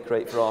 about what they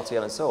create for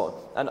RTL and so on.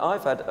 And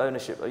I've had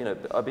ownership, you know,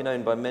 I've been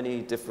owned by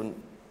many different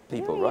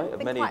people, right?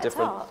 Of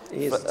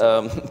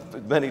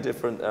many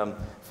different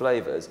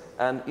flavors,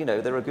 and you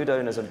know, there are good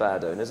owners and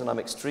bad owners, and I'm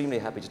extremely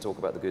happy to talk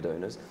about the good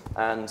owners,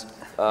 and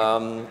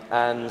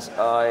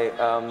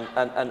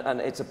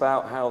it's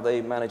about how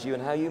they manage you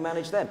and how you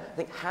manage them. I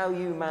think how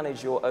you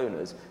manage your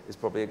owners is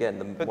probably again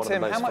one of the most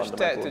fundamental. But Tim, how much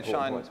debt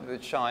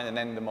did Shine and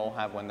Endemol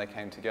have when they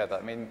came together?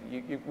 I mean,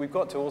 we've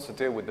got to also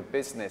deal with the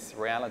business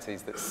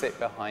realities that sit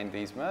behind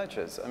these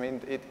mergers. I mean,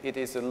 it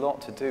is a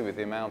lot to do with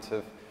the amount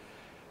of,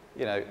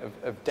 you know,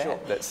 of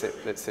debt that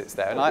sits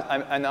there,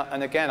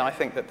 and again, I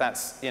think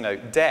that's, you know,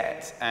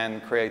 debt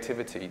and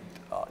creativity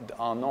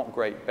are not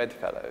great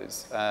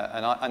bedfellows,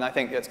 and I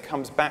think it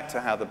comes back to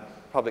how the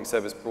public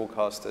service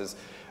broadcasters,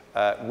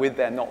 with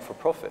their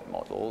not-for-profit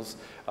models,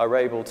 are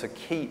able to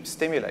keep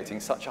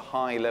stimulating such a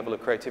high level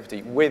of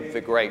creativity with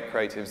the great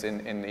creatives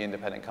in the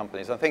independent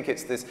companies. I think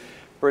it's this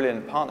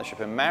brilliant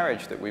partnership and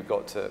marriage that we've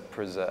got to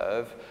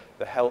preserve,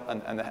 the health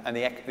and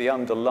the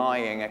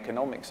underlying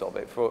economics of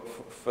it for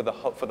the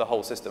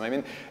whole system. I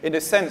mean, in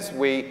a sense,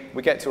 we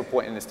get to a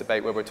point in this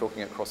debate where we're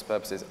talking at cross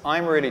purposes.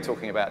 I'm really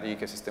talking about the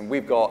ecosystem.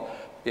 We've got,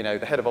 you know,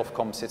 the head of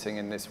Ofcom sitting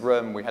in this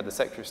room. We had the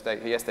Secretary of State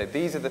here yesterday.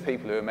 These are the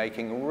people who are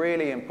making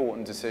really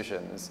important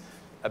decisions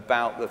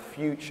about the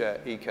future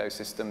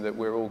ecosystem that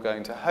we're all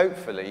going to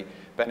hopefully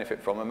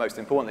benefit from, and most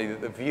importantly,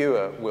 that the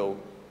viewer will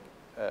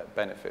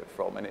benefit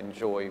from and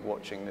enjoy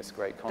watching this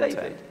great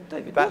content.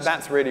 David,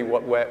 that's really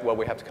what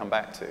we have to come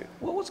back to.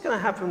 Well, what's going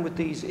to happen with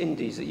these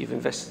indies that you've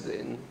invested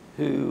in,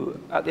 who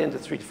at the end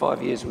of 3 to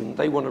 5 years, when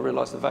they want to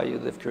realise the value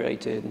they've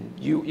created, and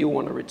you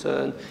want to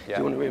return,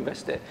 you want to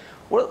reinvest it,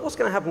 what's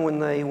going to happen when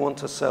they want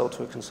to sell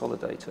to a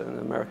consolidator, an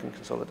American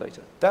consolidator?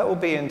 That will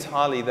be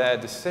entirely their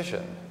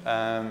decision.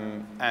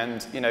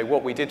 And you know,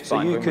 what we did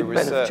find when we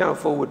researched, Channel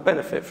 4 would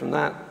benefit from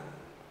that.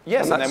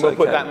 Yes, and then we'll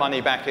put that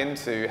money back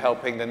into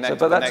helping the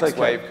next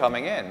wave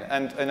coming in.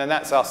 And then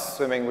that's us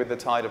swimming with the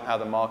tide of how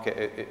the market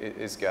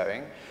is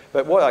going.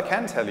 But what I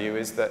can tell you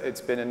is that it's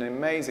been an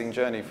amazing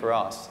journey for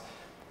us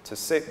to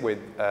sit with,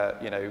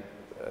 you know,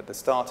 the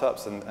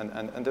startups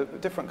and the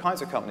different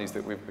kinds of companies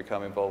that we've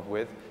become involved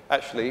with,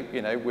 actually,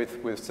 you know,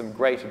 with some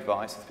great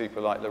advice of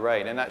people like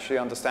Lorraine, and actually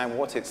understand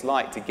what it's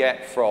like to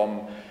get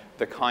from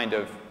the kind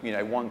of, you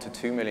know, 1 to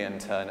 2 million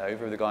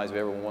turnover of the guys who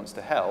everyone wants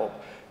to help,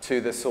 to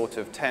the sort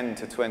of 10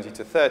 to 20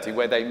 to 30,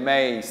 where they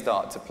may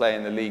start to play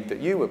in the league that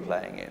you were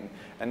playing in.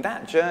 And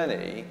that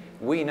journey,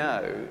 we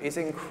know, is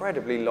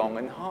incredibly long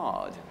and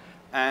hard.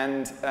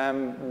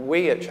 And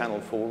we at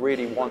Channel 4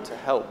 really want to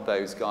help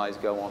those guys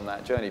go on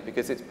that journey,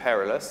 because it's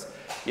perilous.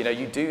 You know,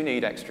 you do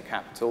need extra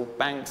capital.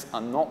 Banks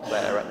are not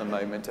there at the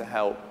moment to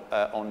help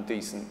on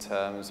decent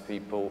terms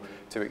people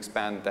to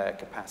expand their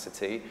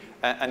capacity.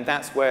 And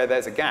that's where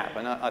there's a gap.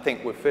 And I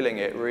think we're filling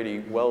it really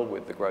well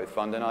with the Growth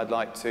Fund. And I'd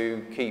like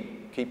to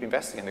keep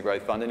investing in the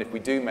Growth Fund. And if we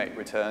do make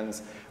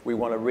returns, we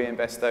want to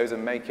reinvest those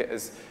and make it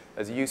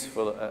as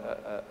useful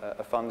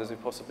a fund as we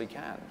possibly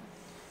can.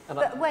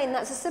 But Wayne,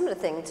 that's a similar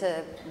thing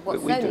to what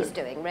Sony's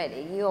doing,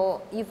 really.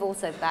 You've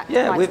also backed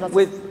quite a lot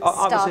of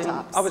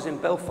startups. I was in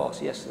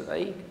Belfast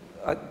yesterday,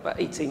 about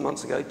 18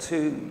 months ago.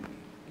 2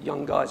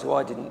 young guys who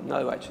I didn't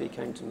know actually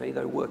came to me.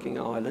 They were working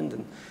in Ireland,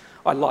 and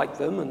I liked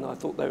them, and I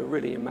thought they were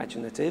really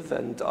imaginative,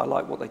 and I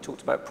liked what they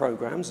talked about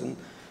programs. And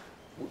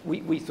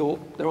we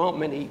thought there aren't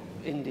many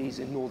indies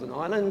in Northern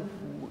Ireland.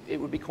 It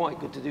would be quite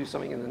good to do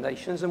something in the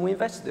nations, and we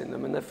invested in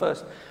them.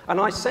 And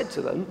I said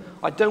to them,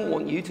 I don't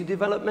want you to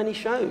develop many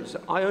shows.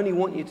 I only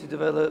want you to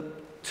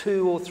develop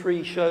 2 or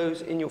 3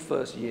 shows in your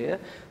first year.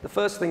 The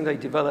first thing they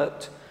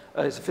developed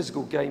is a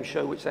physical game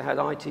show, which they had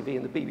ITV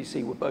and the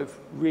BBC were both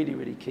really,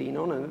 really keen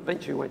on, and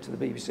eventually went to the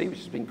BBC, which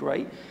has been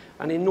great.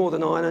 And in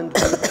Northern Ireland,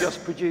 we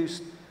just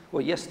produced,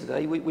 well,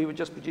 yesterday, we were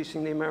just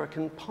producing the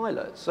American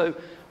pilot. So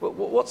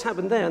what's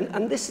happened there,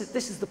 and this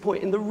is the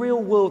point, in the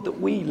real world that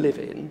we live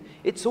in,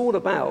 it's all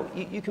about,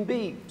 you can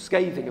be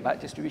scathing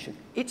about distribution,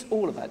 it's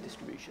all about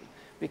distribution.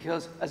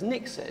 Because, as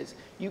Nick says,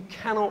 you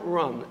cannot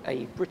run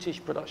a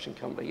British production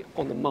company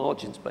on the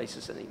margins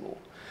basis anymore.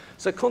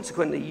 So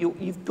consequently,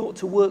 you've got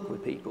to work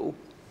with people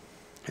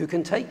who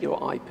can take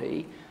your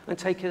IP and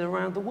take it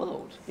around the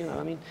world. You know,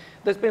 I mean,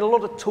 there's been a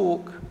lot of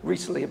talk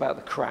recently about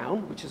The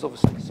Crown, which is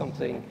obviously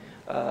something,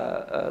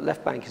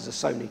 Left Bank is a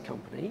Sony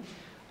company.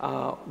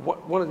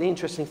 One of the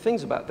interesting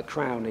things about The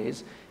Crown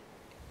is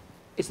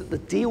that the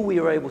deal we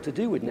were able to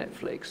do with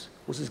Netflix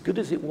was as good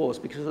as it was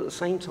because at the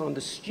same time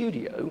the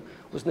studio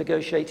was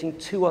negotiating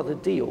 2 other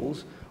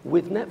deals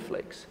with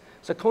Netflix.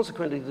 So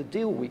consequently, the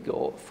deal we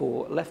got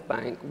for Left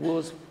Bank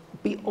was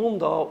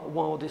beyond our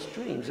wildest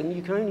dreams, and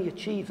you can only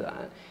achieve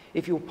that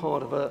if you're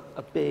part of a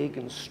big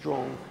and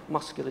strong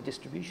muscular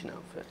distribution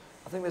outfit.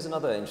 I think there's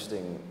another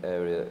interesting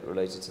area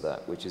related to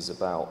that, which is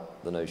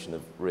about the notion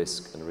of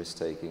risk and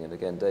risk-taking. And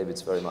again,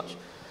 David's very much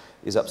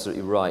is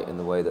absolutely right in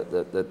the way that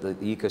the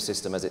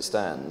ecosystem as it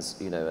stands,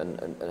 you know,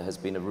 and has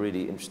been a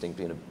really interesting,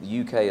 you know,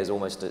 the UK has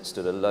almost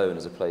stood alone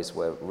as a place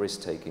where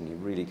risk-taking, you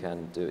really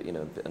can do it, you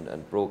know,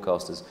 and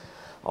broadcasters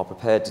are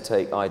prepared to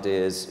take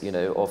ideas, you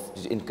know,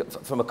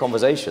 from a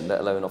conversation,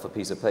 let alone off a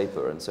piece of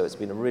paper. And so it's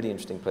been a really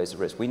interesting place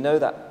of risk. We know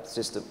that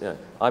system, you know,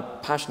 I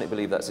passionately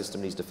believe that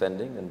system needs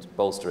defending and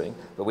bolstering,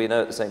 but we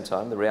know at the same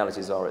time the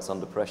realities are it's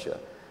under pressure.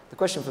 The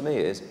question for me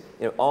is,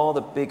 you know, are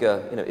the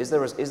bigger, you know, is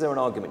there an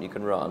argument you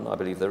can run, I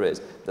believe there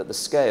is, that the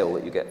scale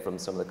that you get from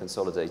some of the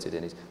consolidated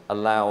indies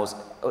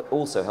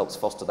also helps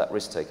foster that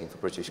risk-taking for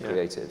British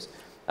creatives.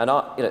 And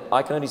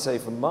I can only say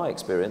from my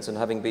experience, and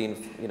having been,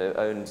 you know,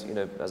 owned, you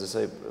know, as I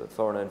say,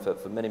 foreign owned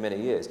for many, many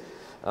years,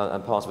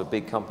 and part of a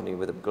big company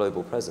with a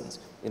global presence,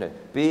 you know,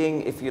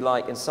 being, if you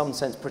like, in some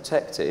sense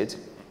protected,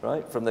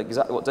 right, from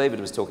exactly what David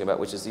was talking about,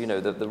 which is, you know,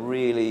 the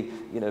really,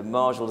 you know,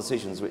 marginal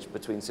decisions which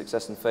between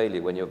success and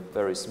failure when you're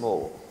very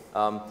small,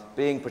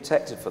 being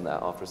protected from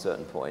that after a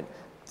certain point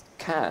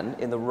can,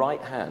 in the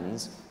right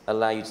hands,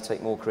 allow you to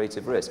take more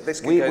creative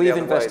risks. We've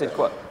invested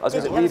quite.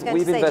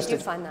 We've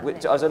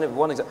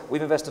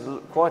invested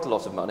quite a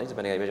lot of money,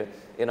 depending on how you measure,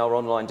 in our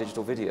online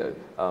digital video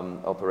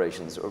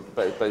operations,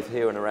 both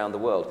here and around the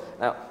world.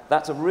 Now,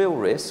 that's a real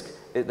risk.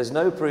 There's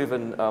no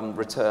proven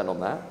return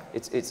on that.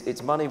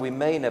 It's money we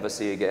may never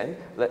see again.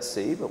 Let's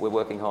see, but we're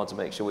working hard to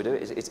make sure we do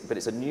it. But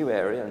it's a new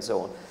area and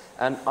so on.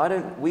 And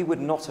we would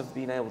not have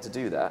been able to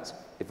do that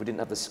if we didn't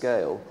have the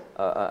scale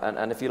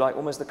and if you like,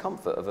 almost the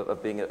comfort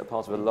of being a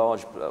part of a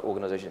large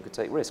organisation that could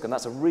take risk. And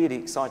that's a really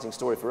exciting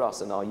story for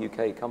us and our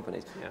UK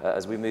companies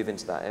as we move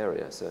into that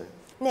area. So,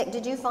 Nick,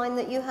 did you find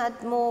that you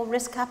had more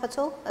risk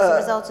capital as a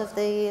result of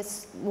the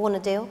Warner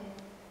deal?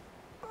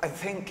 I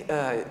think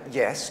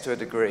yes, to a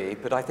degree,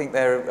 but I think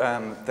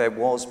there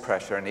was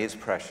pressure and is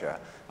pressure.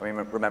 I mean,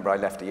 remember I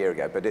left a year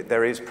ago, but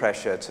there is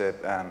pressure to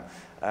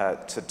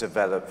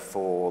develop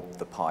for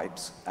the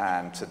pipes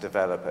and to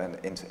develop an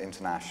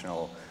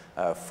international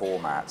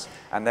formats,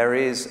 and there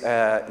is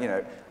you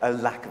know, a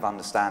lack of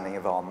understanding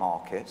of our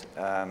market.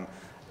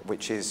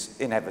 Which is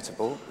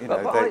inevitable, you know.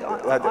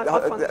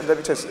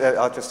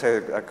 I'll just tell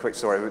you a quick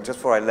story. Just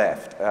before I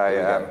left,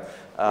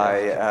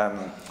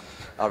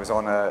 I was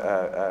on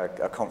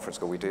a conference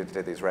call. We did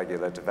these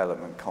regular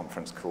development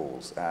conference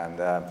calls, and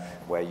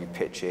where you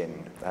pitch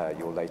in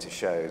your latest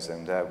shows.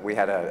 And we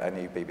had a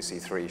new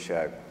BBC Three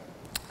show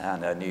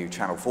and a new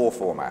Channel 4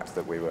 format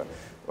that we were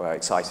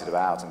excited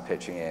about and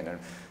pitching in.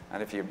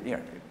 And if you know,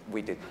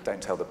 we did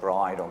Don't Tell the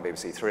Bride on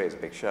BBC Three as a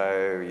big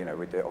show. You know,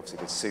 we obviously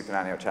did Super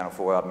Nanny on Channel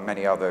 4, and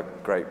many other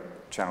great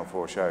Channel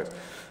 4 shows.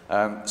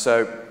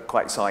 So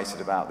quite excited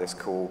about this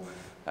call.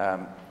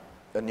 A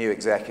new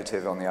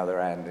executive on the other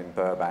end in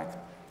Burbank.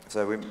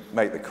 So we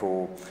make the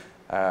call,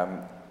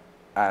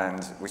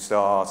 and we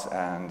start,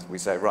 and we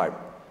say, right,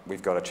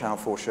 we've got a Channel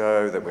 4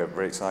 show that we're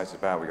very excited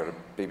about. We've got a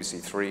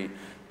BBC Three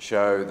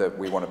show that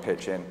we want to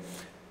pitch in.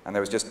 And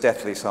there was just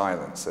deathly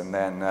silence. And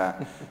then,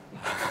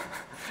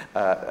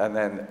 and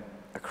then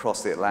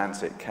across the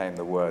Atlantic came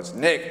the words,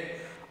 Nick,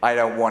 I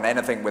don't want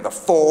anything with a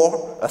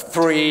 4, a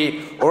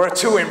 3, or a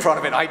 2 in front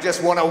of it. I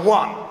just want a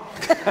 1.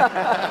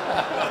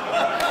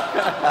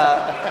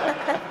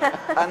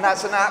 And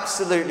that's an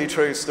absolutely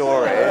true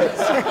story.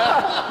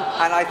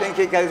 And I think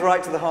it goes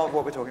right to the heart of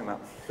what we're talking about.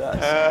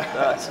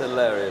 That's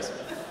hilarious.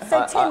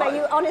 So Tim, are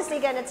you honestly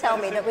going to tell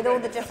me that with all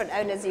the different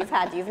owners you've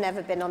had, you've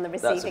never been on the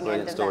receiving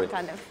end of that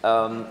kind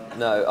of...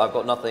 No, I've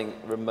got nothing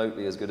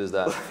remotely as good as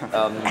that.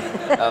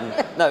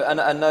 No,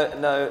 and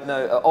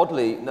no,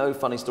 oddly, no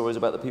funny stories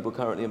about the people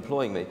currently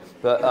employing me.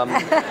 But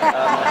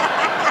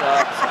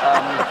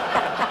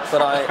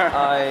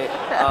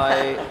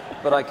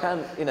I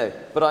can, you know,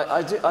 but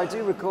I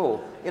do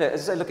recall, you know,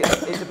 as I say, look,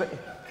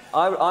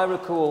 I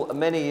recall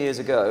many years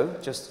ago,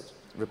 just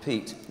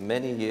repeat,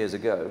 many years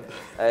ago,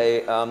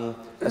 a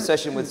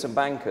session with some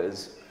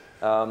bankers,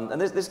 and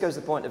this goes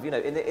to the point of, you know,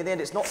 in the end,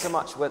 it's not so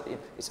much whether,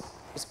 it's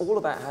all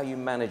about how you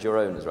manage your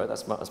owners, right?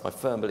 That's my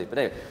firm belief. But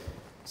anyway,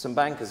 some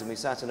bankers, and we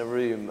sat in a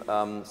room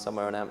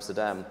somewhere in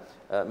Amsterdam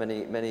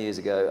many years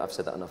ago. I've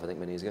said that enough, I think,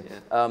 many years ago.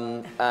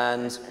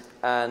 Yeah.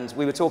 And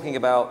we were talking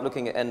about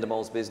looking at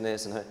Endemol's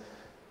business,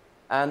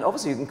 and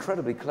obviously an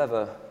incredibly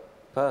clever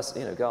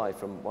person, you know, guy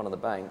from one of the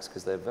banks,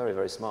 because they're very,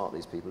 very smart,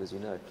 these people, as you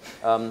know,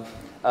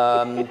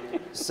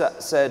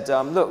 said,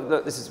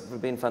 look, this has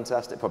been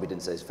fantastic. Probably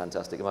didn't say it's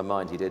fantastic, in my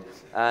mind he did.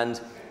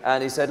 And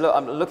he said, look,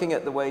 I'm looking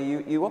at the way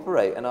you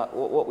operate, and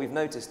what we've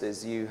noticed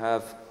is you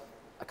have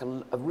like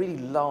a really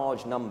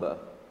large number,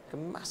 like a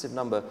massive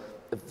number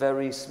of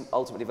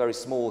ultimately very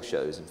small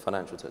shows in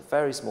financial terms,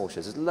 very small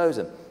shows. There's loads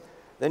of them.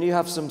 Then you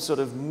have some sort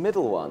of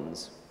middle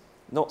ones,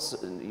 not,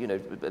 you know,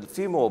 a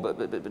few more, but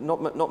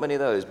not many of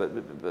those,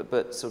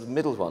 but sort of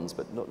middle ones,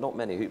 but not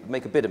many, who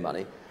make a bit of money.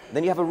 And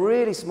then you have a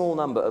really small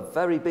number of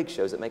very big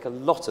shows that make a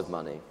lot of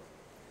money.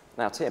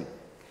 Now, Tim,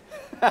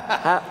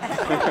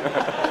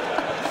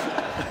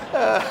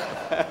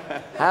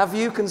 have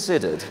you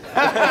considered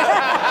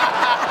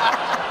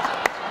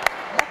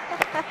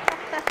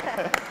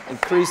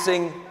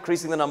increasing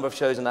the number of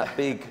shows in that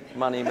big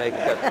money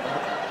maker?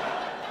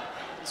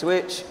 To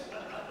which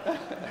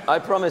I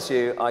promise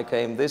you, I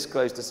came this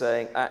close to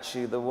saying,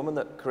 actually, the woman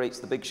that creates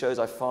the big shows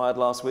I fired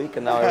last week,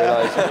 and now I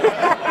realise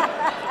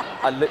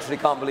I literally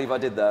can't believe I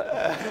did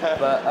that.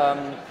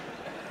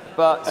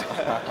 But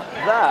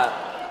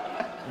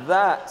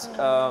that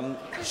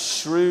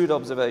shrewd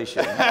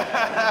observation.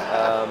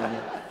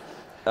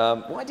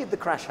 Why did the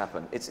crash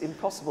happen? It's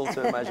impossible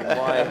to imagine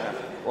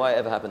why it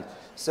ever happened.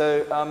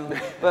 So,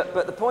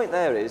 but the point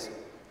there is,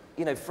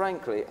 you know,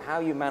 frankly,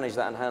 how you manage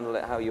that and handle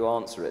it, how you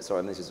answer it, sorry,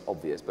 I mean, this is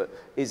obvious, but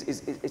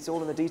it's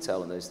all in the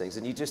detail in those things.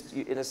 And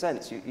in a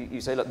sense,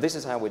 you say, look, this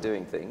is how we're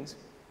doing things.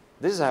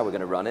 This is how we're going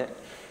to run it.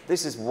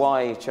 This is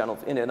why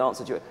in an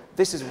answer to it,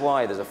 this is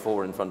why there's a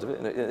 4 in front of it.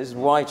 And this is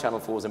why Channel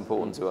 4 is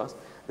important to us.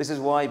 This is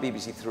why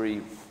BBC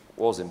Three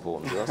was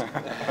important to us.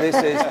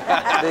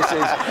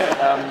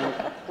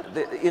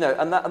 You know,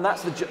 and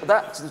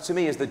that to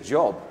me is the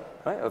job,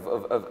 right,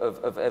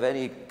 of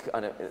any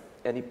kind of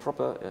any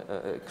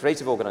proper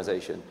creative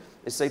organisation,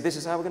 is say this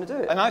is how we're going to do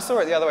it. And I saw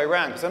it the other way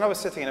around, because when I was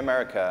sitting in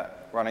America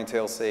running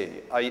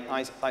TLC,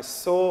 I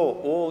saw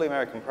all the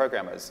American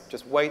programmers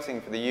just waiting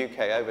for the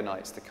UK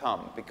overnights to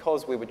come,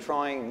 because we were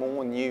trying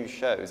more new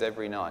shows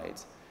every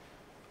night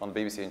on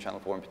BBC and Channel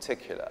 4 in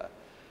particular,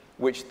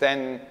 which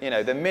then, you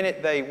know, the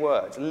minute they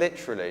worked,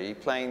 literally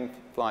plane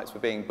flights were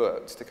being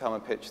booked to come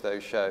and pitch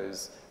those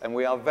shows. And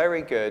we are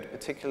very good,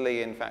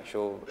 particularly in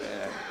factual, you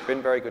know,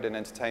 been very good in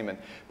entertainment.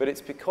 But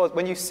it's because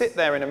when you sit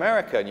there in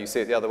America and you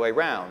see it the other way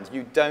around,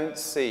 you don't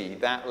see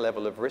that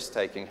level of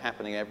risk-taking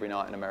happening every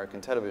night in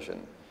American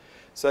television.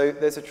 So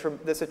there's a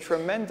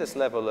tremendous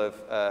level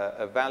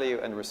of value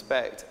and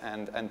respect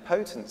and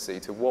potency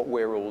to what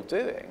we're all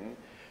doing.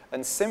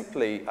 And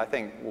simply, I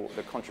think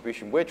the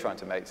contribution we're trying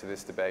to make to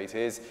this debate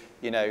is,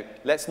 you know,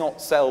 let's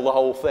not sell the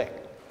whole thing.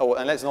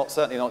 And let's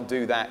certainly not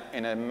do that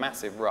in a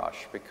massive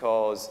rush,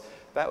 because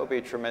that would be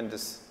a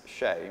tremendous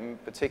shame,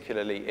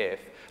 particularly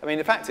if... I mean,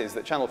 the fact is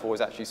that Channel 4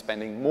 is actually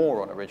spending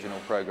more on original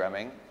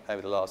programming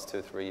over the last 2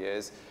 or 3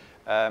 years.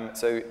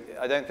 So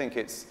I don't think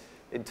it's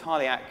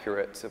entirely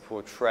accurate to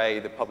portray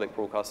the public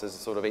broadcasters as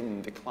sort of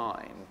in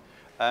decline.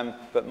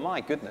 But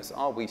my goodness,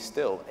 are we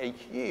still a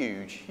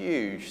huge,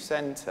 huge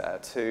centre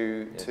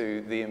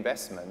to the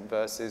investment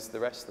versus the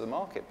rest of the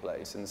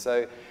marketplace? And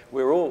so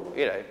we're all,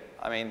 you know,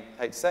 I mean,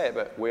 hate to say it,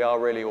 but we are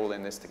really all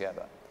in this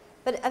together.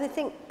 But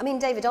I mean,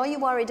 David, are you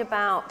worried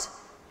about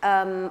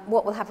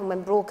what will happen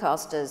when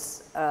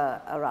broadcasters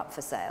are up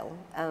for sale?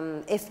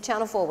 If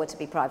Channel 4 were to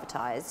be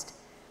privatised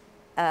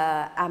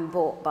and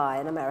bought by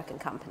an American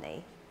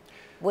company,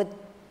 would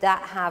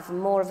that have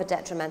more of a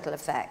detrimental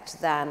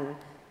effect than,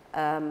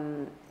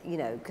 you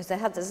know, because there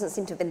doesn't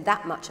seem to have been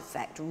that much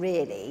effect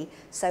really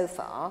so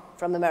far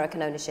from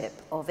American ownership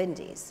of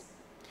indies?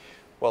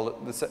 Well,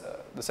 the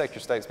Secretary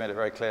of State's made it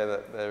very clear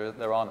that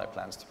there are no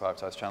plans to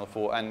privatise Channel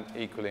 4, and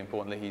equally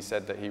importantly, he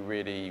said that he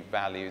really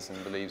values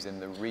and believes in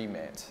the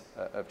remit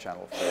of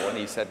Channel 4, and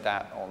he said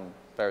that on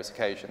various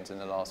occasions in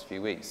the last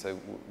few weeks, so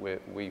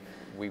we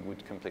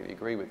would completely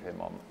agree with him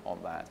on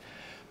that.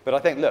 But I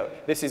think,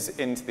 look, this is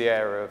into the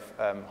area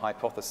of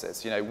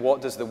hypothesis. You know,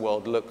 what does the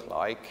world look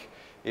like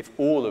if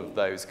all of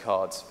those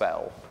cards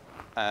fell?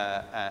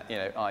 You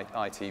know,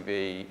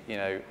 ITV, you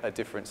know, a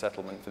different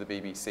settlement for the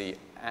BBC,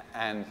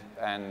 and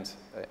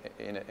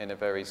in a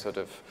very sort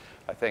of,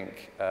 I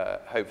think,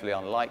 hopefully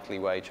unlikely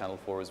way, Channel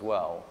 4 as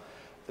well.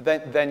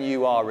 Then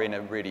you are in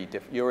a really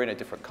you're in a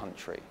different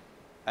country,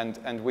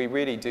 and we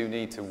really do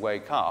need to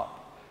wake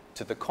up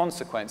to the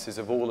consequences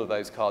of all of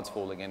those cards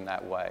falling in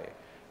that way.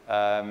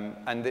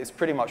 And it's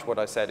pretty much what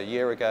I said a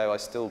year ago. I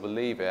still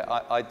believe it.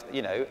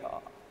 You know,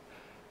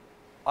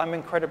 I'm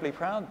incredibly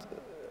proud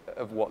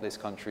of what this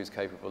country is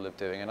capable of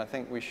doing, and I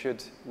think we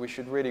should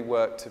really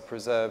work to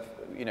preserve,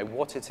 you know,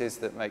 what it is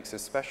that makes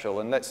us special,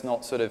 and let's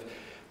not sort of,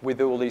 with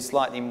all these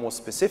slightly more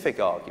specific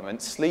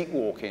arguments,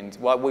 sleepwalk into.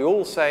 Well, we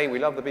all say we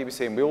love the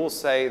BBC, and we all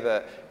say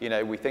that, you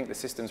know, we think the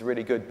system's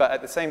really good, but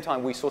at the same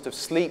time we sort of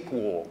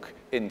sleepwalk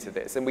into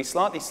this, and we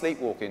slightly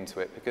sleepwalk into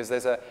it because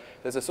there's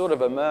a sort of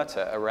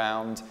omerta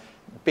around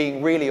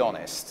being really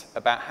honest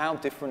about how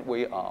different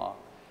we are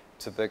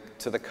to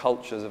the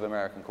cultures of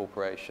American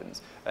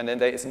corporations. And then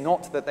it's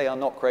not that they are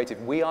not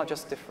creative, we are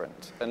just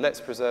different, and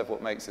let's preserve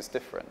what makes us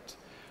different.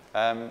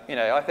 You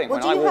know, I think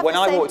when I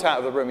walked out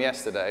of the room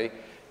yesterday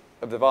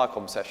of the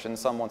Viacom session,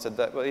 someone said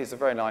that, well, he's a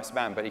very nice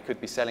man, but he could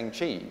be selling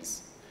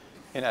cheese.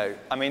 You know,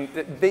 I mean,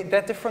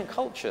 they're different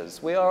cultures.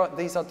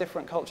 These are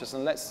different cultures,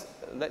 and let's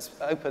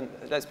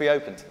be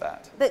open to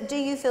that. But do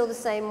you feel the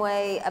same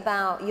way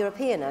about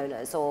European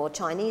owners or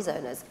Chinese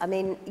owners? I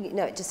mean, you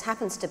know, it just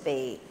happens to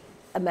be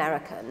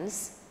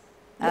Americans.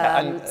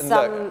 Yeah, and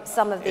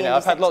some of the, you know,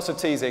 I've had lots of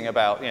teasing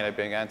about, you know,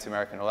 being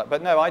anti-American and all that,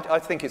 but no, I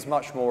think it's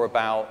much more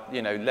about,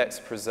 you know, let's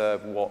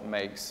preserve what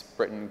makes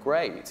Britain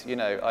great. You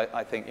know,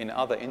 I think in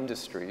other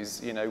industries,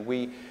 you know,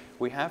 we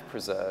have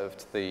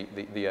preserved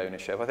the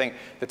ownership. I think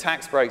the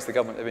tax breaks the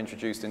government have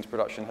introduced into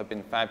production have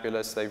been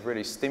fabulous. They've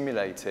really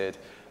stimulated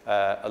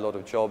a lot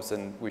of jobs,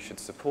 and we should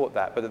support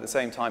that. But at the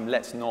same time,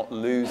 let's not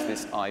lose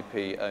this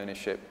IP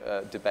ownership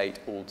debate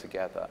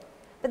altogether.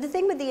 But the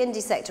thing with the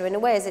indie sector, in a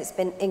way, is it's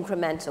been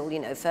incremental, you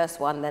know, first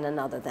one, then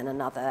another,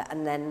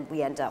 and then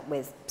we end up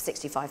with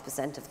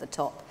 65% of the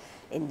top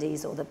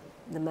indies or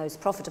the most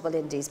profitable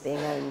indies being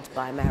owned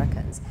by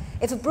Americans.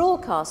 If a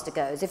broadcaster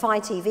goes, if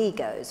ITV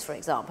goes, for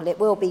example, it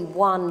will be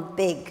one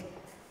big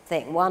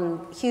thing,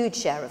 one huge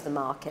share of the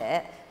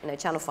market, you know,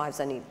 Channel 5's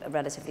only a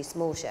relatively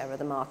small share of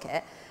the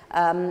market,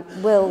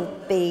 will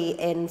be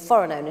in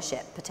foreign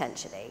ownership,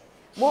 potentially.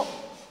 What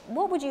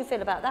would you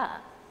feel about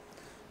that?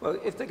 Well,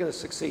 if they're going to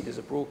succeed as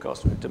a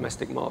broadcaster in a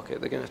domestic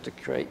market, they're going to have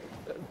to create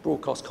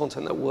broadcast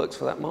content that works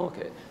for that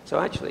market. So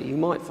actually, you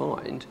might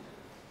find,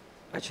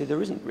 actually,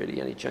 there isn't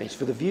really any change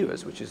for the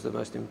viewers, which is the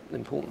most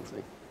important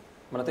thing.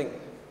 I mean, I think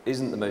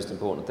isn't the most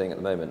important thing at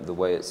the moment the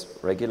way it's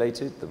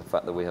regulated, the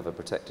fact that we have a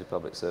protected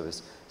public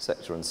service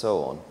sector and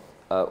so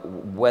on.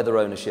 Whether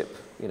ownership,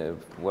 you know,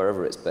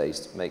 wherever it's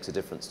based, makes a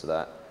difference to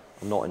that,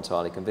 I'm not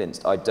entirely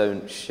convinced. I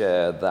don't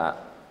share that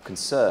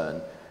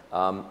concern.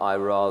 I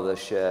rather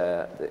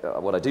share,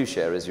 what I do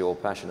share is your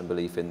passion and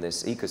belief in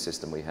this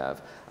ecosystem we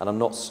have, and I'm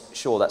not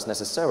sure that's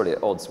necessarily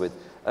at odds with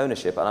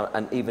ownership,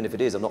 and even if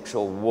it is, I'm not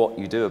sure what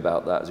you do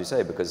about that, as you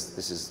say, because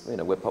this is, you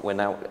know, we're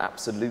now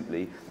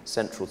absolutely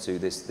central to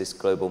this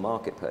global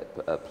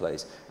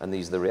marketplace, and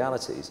these are the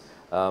realities.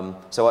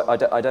 So I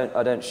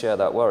don't share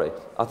that worry.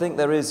 I think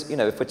there is, you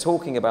know, if we're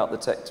talking about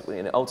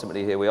you know,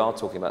 ultimately here we are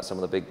talking about some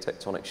of the big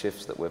tectonic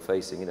shifts that we're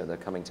facing. You know, they're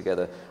coming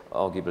together,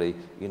 arguably,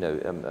 you know,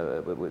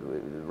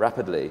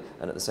 rapidly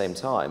and at the same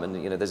time.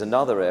 And you know, there's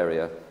another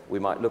area we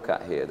might look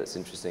at here that's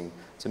interesting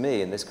to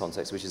me in this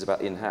context, which is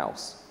about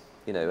in-house.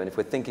 You know, and if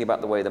we're thinking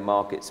about the way the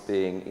market's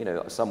being, you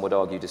know, some would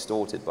argue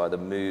distorted by the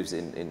moves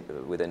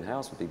with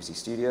in-house, with BBC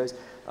Studios,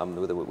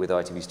 with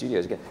ITV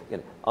Studios.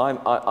 Again,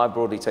 I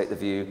broadly take the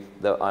view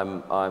that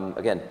I'm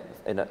again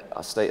in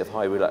a state of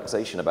high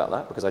relaxation about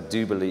that, because I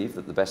do believe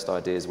that the best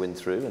ideas win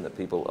through, and that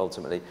people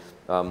ultimately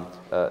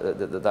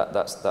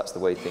that's the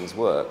way things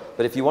work.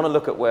 But if you want to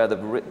look at where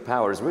the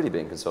power is really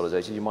being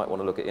consolidated, you might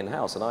want to look at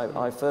in-house. And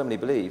I firmly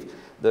believe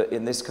that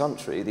in this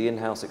country, the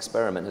in-house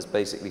experiment has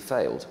basically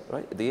failed.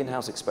 Right? The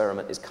in-house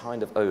experiment is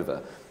kind of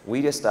over.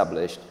 We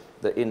established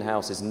that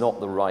in-house is not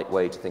the right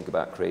way to think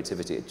about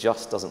creativity. It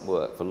just doesn't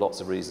work for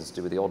lots of reasons to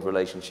do with the odd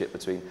relationship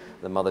between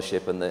the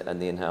mothership and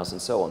the in-house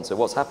and so on. So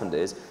what's happened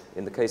is,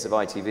 in the case of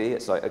ITV,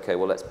 it's like, okay,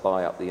 well, let's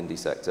buy up the indie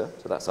sector.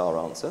 So that's our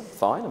answer.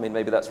 Fine. I mean,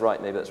 maybe that's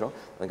right, maybe that's wrong.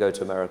 And go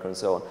to America and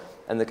so on.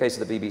 And in the case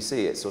of the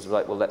BBC, it's sort of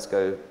like, well, let's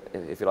go,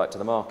 if you like, to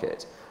the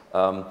market.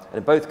 And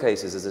in both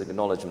cases, there's an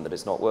acknowledgement that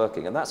it's not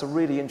working. And that's a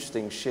really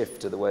interesting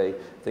shift to the way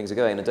things are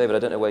going. And David, I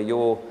don't know where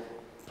your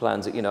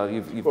plans, you know,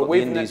 you've got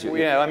the indies.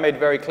 I made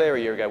very clear a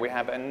year ago, we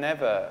have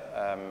never,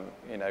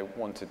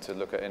 wanted to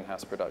look at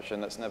in-house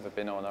production. That's never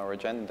been on our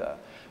agenda.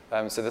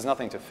 So there's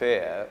nothing to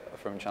fear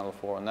from Channel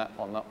 4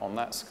 on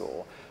that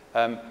score.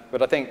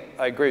 But I think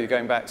I agree,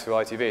 going back to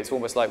ITV, it's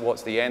almost like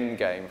what's the end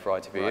game for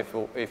ITV?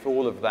 Right. If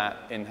all of that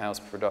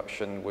in-house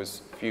production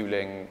was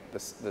fueling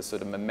the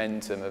sort of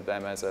momentum of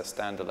them as a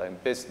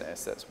standalone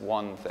business, that's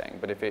one thing.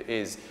 But if it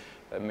is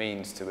a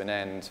means to an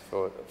end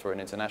for an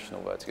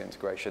international vertical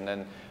integration,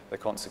 then the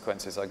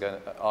consequences are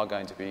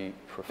going to be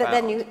profound.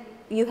 But then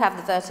you have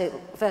the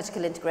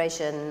vertical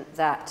integration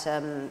that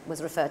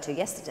was referred to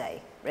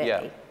yesterday, really.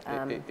 Yeah,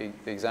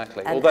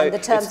 exactly. And the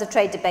terms of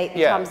trade debate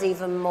becomes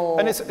even more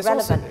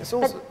relevant. It's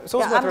also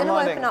I'm going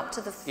to open up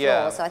to the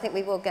floor, so I think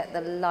we will get the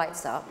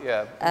lights up.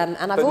 Yeah. And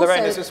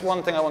Lorraine, there's just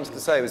one thing I wanted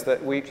to say, was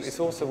that it's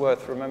also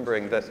worth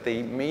remembering that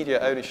the media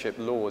ownership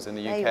laws in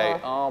the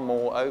UK are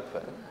more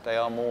open. They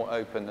are more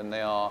open than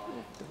they are,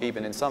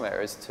 even in some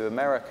areas, to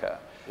America.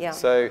 Yeah.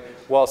 So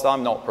whilst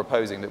I'm not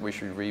proposing that we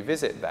should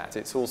revisit that,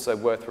 it's also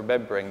worth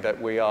remembering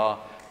that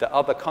that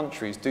other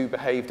countries do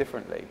behave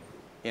differently.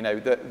 You know,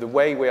 the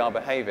way we are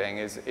behaving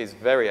is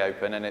very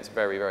open, and it's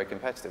very, very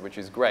competitive, which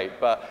is great.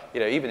 But, you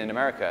know, even in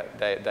America,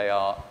 they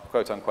are,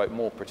 quote unquote,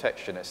 more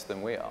protectionist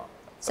than we are.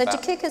 So to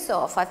kick us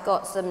off, I've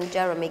got some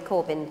Jeremy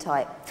Corbyn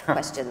type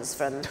questions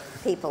from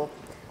people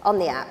on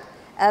the app.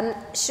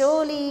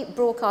 Surely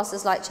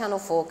broadcasters like Channel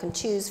 4 can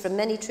choose from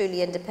many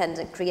truly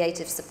independent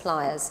creative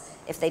suppliers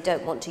if they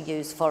don't want to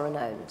use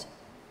foreign-owned.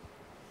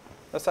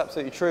 That's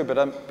absolutely true,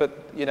 but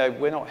you know,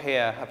 we're not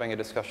here having a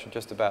discussion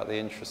just about the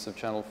interests of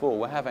Channel 4.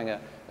 We're having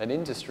an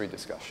industry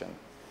discussion.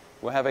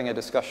 We're having a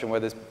discussion where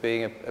there's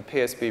being a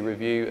PSB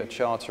review, a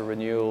charter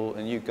renewal,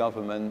 a new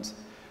government.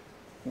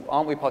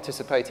 Aren't we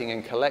participating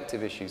in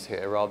collective issues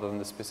here rather than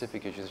the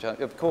specific issues?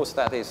 Of course,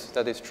 that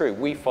is true.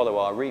 We follow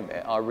our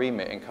remit. Our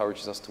remit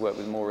encourages us to work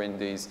with more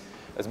indies,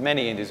 as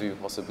many indies as we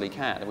possibly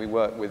can, and we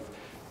work with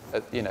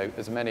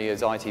as many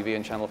as ITV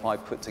and Channel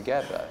 5 put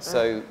together.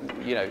 So,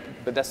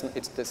 but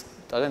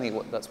I don't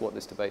think that's what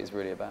this debate is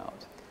really about.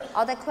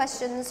 Are there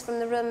questions from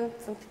the room?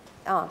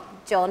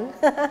 John,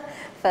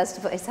 first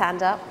to put his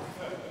hand up.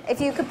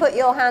 If you could put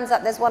your hands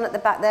up, there's one at the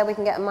back there. We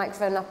can get a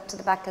microphone up to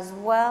the back as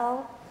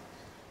well.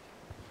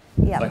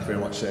 Yeah. Thank you very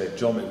much,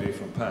 John McVeigh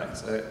from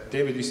PACT.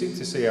 David, you seemed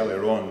to say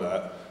earlier on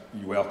that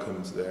you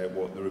welcomed the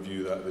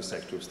review that the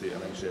Secretary of State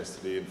announced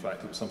yesterday. In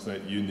fact, it was something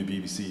that you and the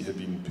BBC had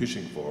been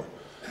pushing for.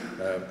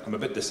 I'm a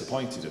bit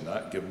disappointed in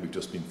that, given we've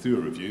just been through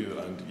a review,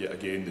 and yet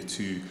again the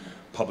two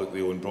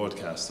publicly owned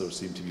broadcasters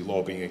seem to be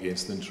lobbying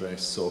against the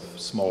interests of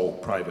small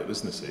private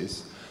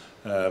businesses.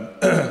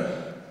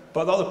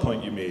 But the other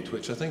point you made,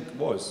 which I think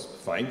was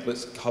fine,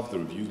 let's have the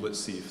review, let's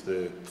see if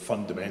the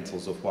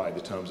fundamentals of why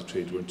the terms of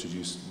trade were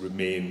introduced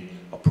remain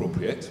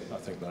appropriate. I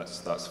think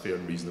that's fair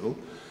and reasonable.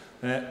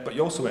 But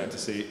you also went on to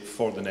say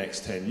for the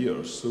next 10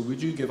 years. So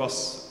would you give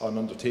us an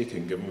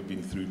undertaking, given we've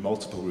been through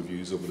multiple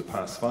reviews over the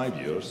past 5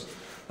 years,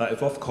 that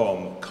if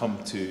Ofcom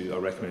come to a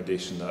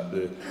recommendation that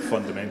the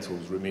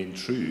fundamentals remain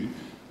true,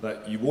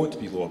 that you won't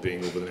be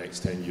lobbying over the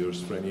next 10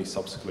 years for any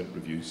subsequent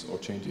reviews or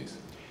changes?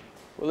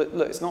 Well,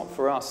 look, it's not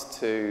for us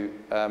to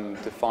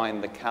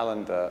define the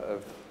calendar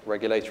of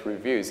regulatory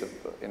reviews.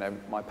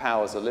 My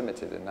powers are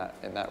limited in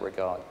that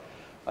regard.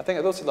 I think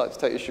I'd also like to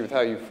take issue with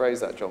how you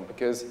phrase that, John,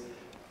 because,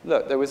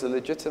 look, there was a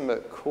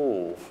legitimate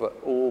call for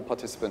all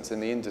participants in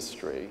the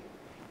industry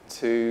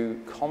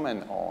to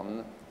comment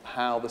on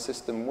how the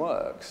system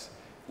works.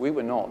 We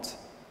were not,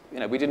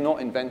 we did not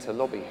invent a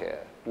lobby here.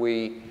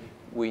 We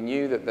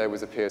knew that there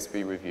was a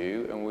PSB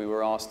review, and we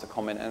were asked to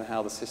comment on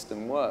how the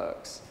system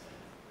works.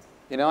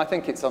 I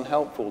think it's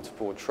unhelpful to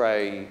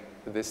portray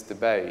this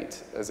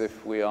debate as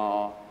if we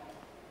are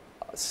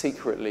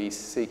secretly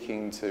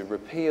seeking to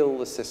repeal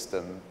the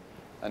system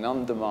and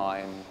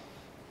undermine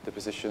the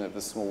position of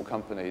the small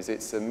companies.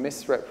 It's a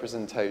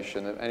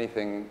misrepresentation of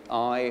anything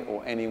I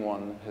or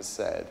anyone has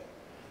said.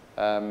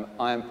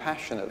 I am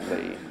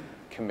passionately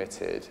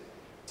committed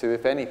to,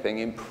 if anything,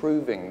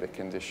 improving the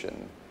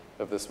condition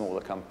of the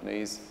smaller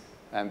companies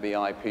and the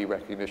IP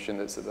recognition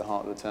that's at the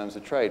heart of the terms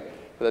of trade.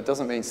 But that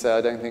doesn't mean to say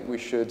I don't think we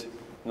should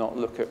not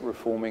look at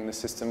reforming the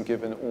system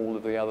given all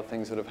of the other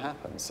things that have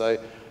happened. So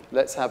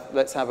let's have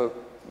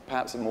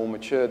perhaps a more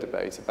mature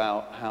debate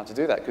about how to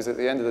do that, because at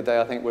the end of the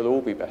day, I think we'll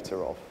all be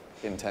better off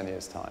in 10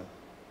 years' time.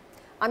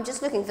 I'm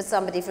just looking for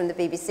somebody from the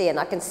BBC, and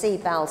I can see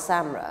Bal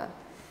Samra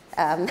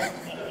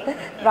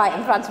right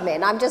in front of me.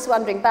 And I'm just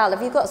wondering, Bal,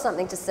 have you got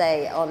something to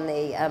say on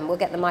the, we'll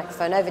get the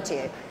microphone over to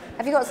you.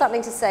 Have you got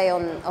something to say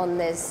on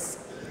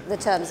the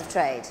terms of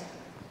trade?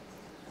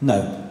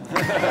 No.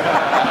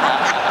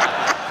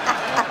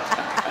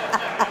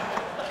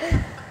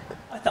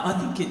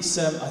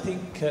 I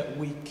think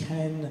we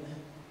can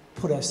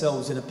put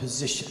ourselves in a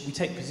position. We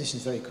take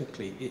positions very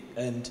quickly,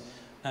 and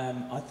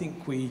I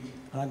think I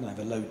don't have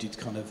a loaded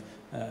kind of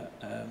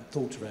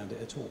thought around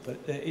it at all. But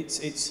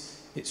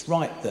it's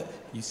right that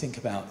you think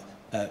about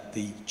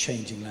the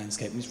changing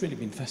landscape. And it's really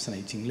been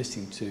fascinating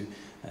listening to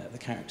the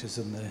characters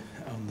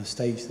on the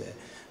stage there,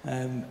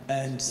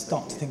 and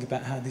start to think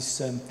about how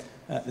this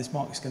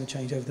market's going to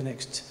change over the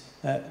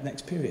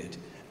next period,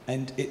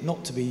 and it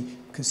not to be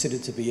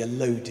considered to be a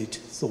loaded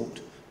thought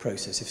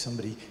process if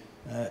somebody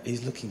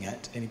is looking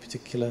at any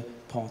particular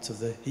part of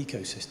the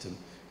ecosystem.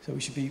 So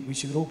we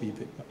should all be a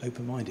bit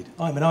open-minded.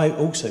 I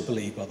also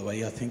believe, by the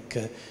way, I think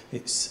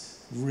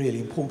it's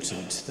really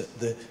important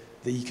that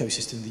the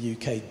ecosystem in the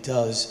UK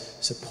does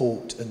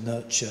support and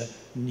nurture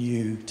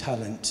new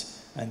talent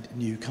and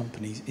new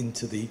companies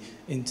into the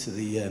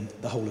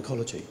whole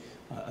ecology.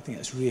 I think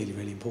that's really,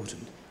 really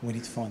important. We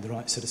need to find the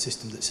right sort of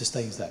system that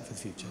sustains that for the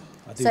future.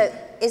 So,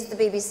 is the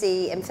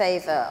BBC in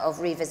favour of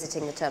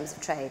revisiting the terms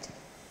of trade?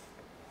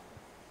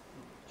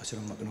 I said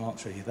I'm not going to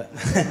answer any of that.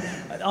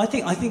 I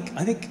think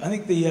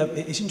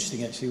it's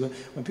interesting actually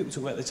when people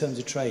talk about the terms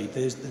of trade.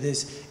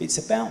 It's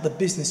about the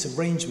business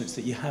arrangements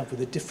that you have with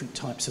the different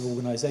types of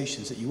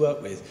organisations that you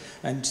work with,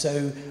 and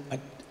so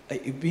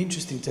it'd be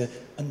interesting to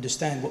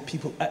understand what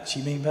people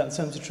actually mean about the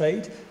terms of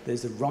trade.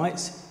 There's the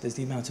rights, there's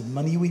the amount of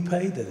money we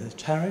pay, there's the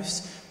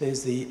tariffs,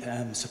 there's the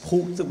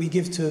support that we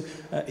give to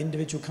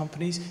individual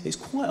companies. It's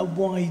quite a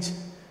wide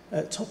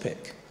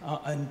topic.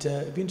 And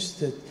it'd be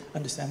interesting to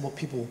understand what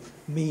people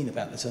mean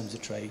about the terms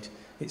of trade.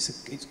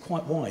 It's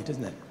quite wide,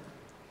 isn't it?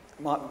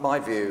 My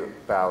view,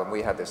 Bal, and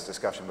we had this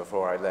discussion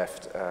before I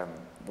left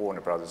Warner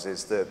Brothers,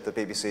 is that the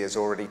BBC has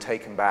already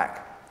taken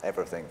back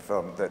everything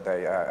from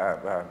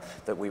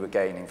that we were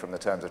gaining from the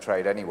terms of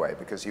trade anyway,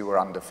 because you were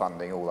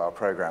underfunding all our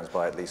programmes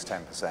by at least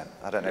 10%.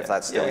 I don't know if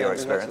that's still your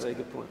experience. That's a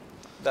very good point.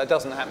 That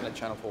doesn't happen at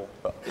Channel 4.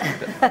 But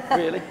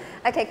Really?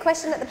 Okay,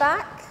 question at the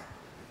back.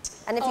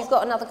 And if you've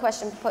got another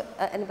question,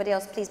 anybody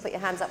else, please put your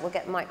hands up. We'll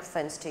get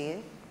microphones to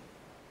you.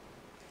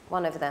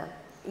 One over there.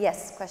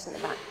 Yes, question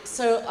at the back.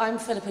 So I'm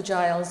Philippa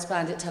Giles,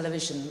 Bandit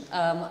Television.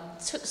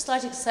 Took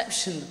slight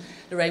exception,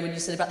 Lorraine, when you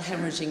said about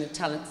hemorrhaging of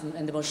talent from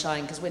Endemol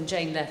Shine, because when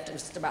Jane left, it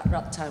was about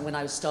the time when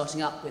I was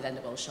starting up with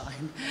Endemol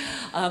Shine.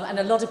 And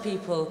a lot of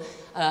people,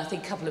 I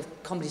think a couple of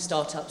comedy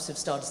startups have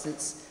started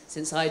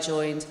since I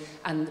joined,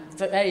 and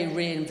very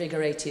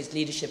reinvigorated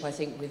leadership, I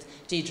think, with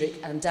Diedrich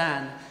and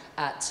Dan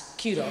at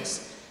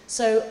Kudos.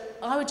 So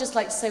I would just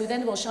like to say with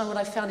Endemol Shine, what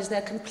I found is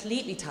they're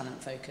completely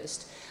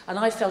talent-focused. And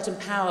I felt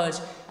empowered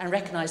and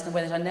recognised in a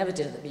way that I never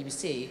did at the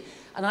BBC.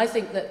 And I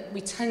think that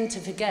we tend to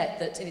forget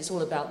that it's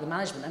all about the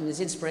management. I mean, there's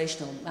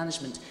inspirational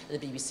management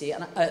at the BBC,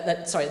 and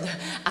at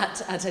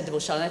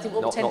Endemol Shine. And I think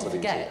what we tend to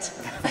forget,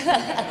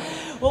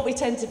 what we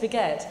tend to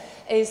forget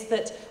is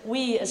that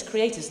we as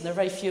creators, and there are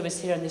very few of us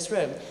here in this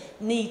room,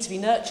 need to be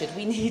nurtured.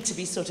 We need to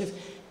be sort of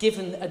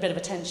given a bit of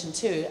attention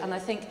to. And I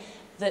think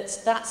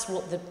that's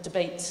what the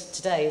debate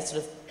today has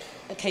sort of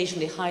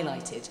occasionally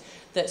highlighted,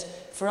 that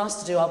for us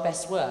to do our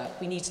best work,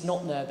 we need to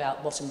not know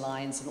about bottom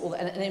lines and all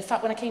that. And in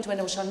fact, when I came to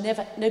Endemol Shine,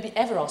 nobody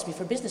ever asked me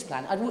for a business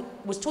plan. I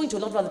was talking to a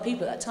lot of other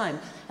people at that time,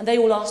 and they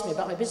all asked me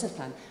about my business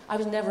plan. I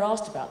was never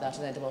asked about that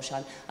at Endemol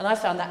Shine, and I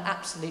found that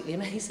absolutely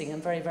amazing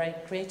and very, very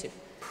creative.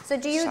 So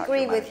do you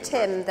agree with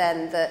Tim,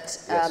 then, that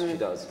Yes, she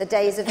does. the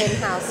days of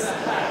in-house...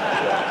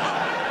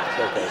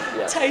 Okay,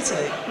 yeah.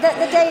 Totally.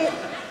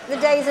 The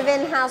days of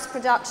in-house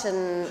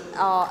production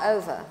are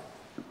over?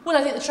 Well,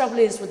 I think the trouble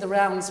is with the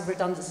rounds of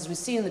redundancies we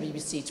see in the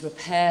BBC to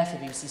prepare for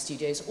BBC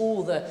Studios,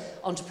 all the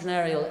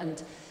entrepreneurial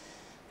and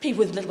people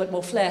with a little bit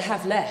more flair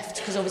have left,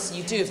 because obviously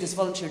you do, if this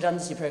voluntary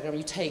redundancy programme,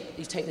 you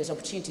take those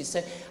opportunities.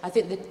 So I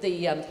think that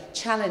the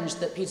challenge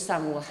that Peter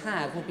Salmon will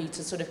have will be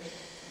to sort of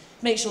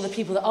make sure the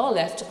people that are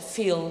left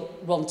feel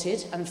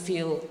wanted and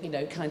feel, you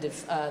know, kind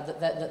of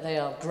that they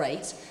are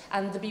great.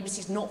 And the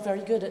BBC's not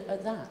very good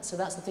at that. So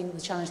that's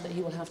the challenge that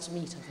he will have to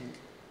meet, I think.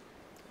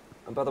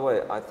 And by the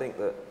way, I think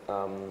that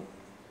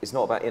it's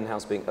not about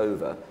in-house being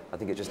over. I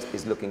think it just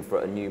is looking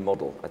for a new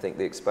model. I think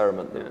the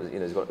experiment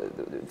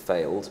that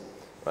failed,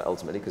 right,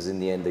 ultimately, because in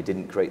the end they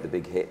didn't create the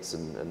big hits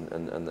and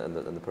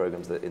the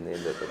programs that in the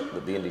end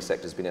that the indie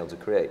sector's been able to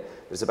create.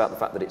 It's about the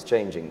fact that it's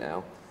changing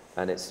now.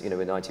 And it's, you know,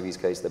 in ITV's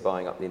case, they're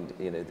buying up the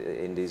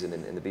indies, and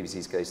in the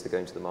BBC's case, they're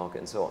going to the market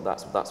and so on.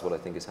 That's what I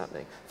think is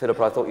happening.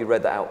 Philippa, I thought you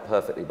read that out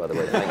perfectly, by the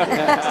way. Thank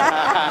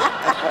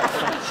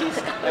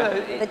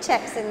you. The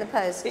check's in the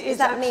post. Is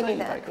that meaning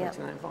that? Yeah.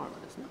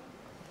 Environment, isn't it?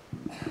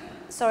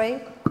 Sorry,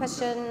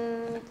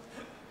 question?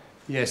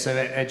 Yeah, so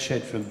Ed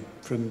Shed from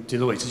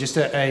Deloitte. So just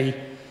a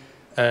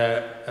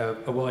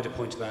wider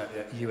point about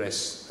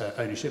US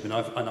ownership, and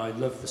I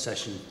love the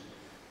session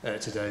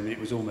today. I mean, it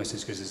was almost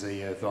as good as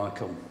the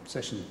Viacom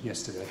session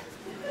yesterday.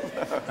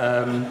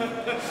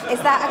 Is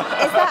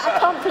that a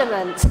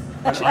compliment?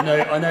 I know.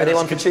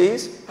 Anyone for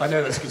cheese? I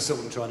know that's a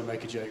consultant trying to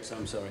make a joke, so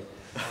I'm sorry.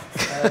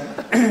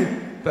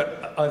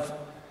 But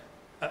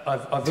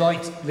I've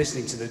liked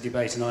listening to the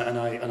debate, and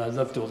I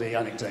loved all the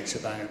anecdotes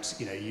about,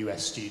 you know,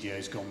 US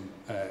studios gone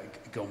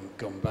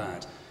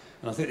bad.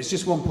 And I think there's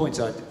just one point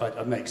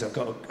I'd make, because I've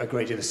got a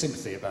great deal of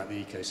sympathy about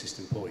the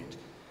ecosystem point.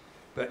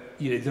 But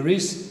there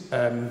is,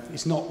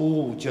 it's not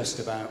all just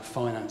about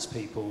finance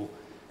people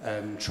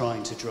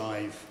trying to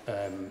drive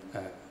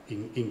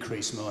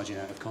increased margin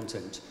out of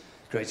content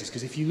creators.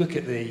 Because if you look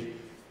at the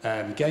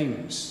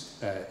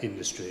games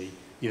industry,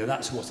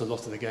 that's what a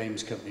lot of the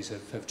games companies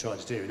have tried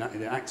to do. And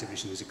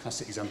Activision is a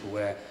classic example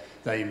where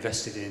they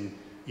invested in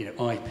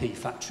IP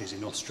factories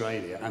in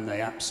Australia, and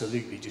they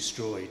absolutely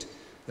destroyed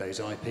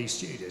those IP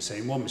studios. So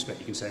in one respect,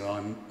 you can say,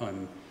 well,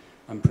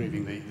 I'm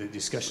proving the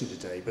discussion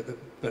today, but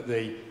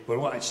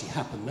what actually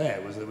happened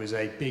there was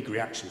a big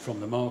reaction from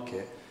the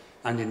market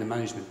and in the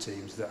management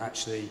teams that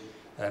actually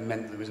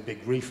meant that there was a big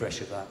refresh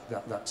of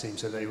that team.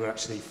 So they were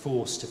actually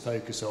forced to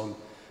focus on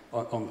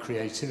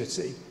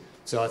creativity.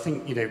 So I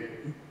think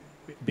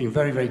being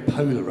very, very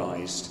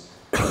polarised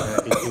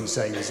in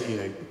saying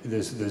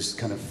there's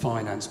kind of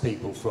finance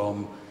people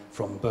from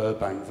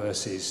Burbank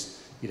versus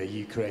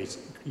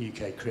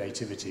UK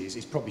creativity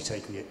is probably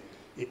taking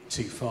it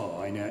too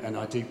far, and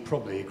I do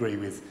probably agree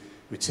with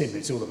Tim.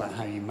 It's all about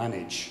how you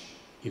manage,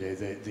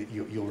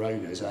 your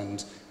owners,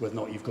 and whether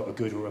or not you've got a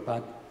good or a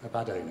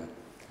bad owner.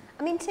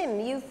 I mean, Tim,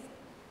 you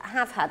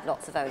have had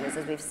lots of owners,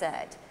 as we've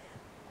said.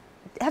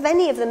 Have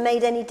any of them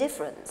made any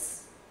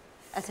difference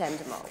at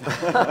Endemol?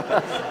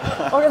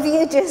 Or have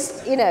you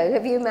just,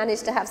 have you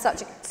managed to have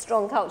such a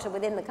strong culture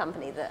within the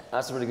company that...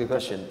 That's a really good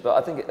question, but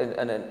I think,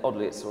 and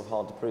oddly, it's sort of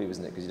hard to prove,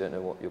 isn't it, because you don't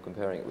know what you're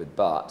comparing it with,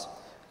 but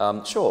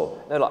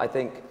sure, no, I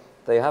think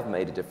they have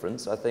made a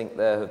difference. I think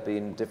there have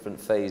been different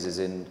phases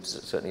in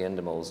certainly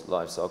Endemol's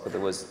life cycle. There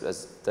was,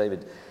 as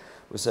David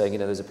was saying,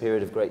 there's a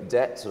period of great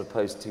debt, sort of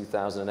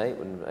post-2008,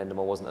 when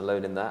Endemol wasn't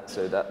alone in that,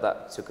 so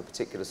that took a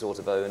particular sort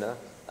of owner,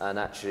 and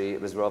actually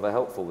it was rather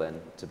helpful then,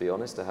 to be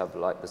honest, to have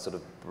like the sort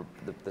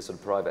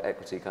of private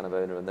equity kind of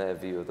owner and their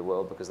view of the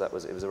world, because it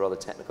was a rather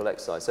technical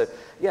exercise. So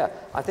yeah,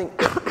 I think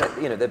that,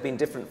 there've been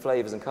different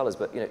flavours and colours,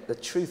 but the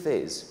truth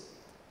is,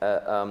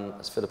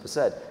 as Philippa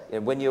said,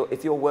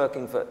 if you're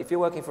working for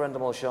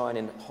Endemol Shine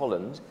in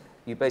Holland,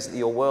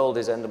 your world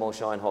is Endemol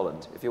Shine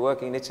Holland. If you're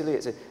working in Italy,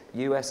 it's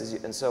US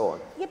and so on.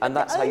 Yeah, and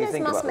that's how you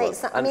think about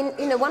it. I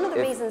mean, one of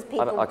the reasons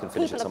people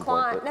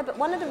acquire... No, but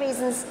one of the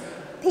reasons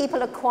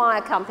people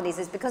acquire companies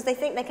is because they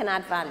think they can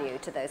add value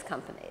to those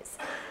companies.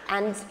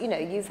 And,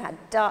 you've had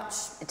Dutch,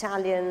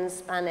 Italians,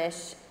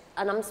 Spanish,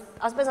 and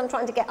I suppose I'm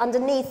trying to get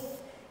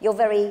underneath your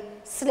very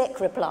slick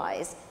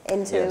replies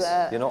into...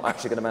 Yes, you're not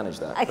actually going to manage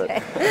that.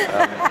 Okay.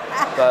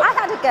 But I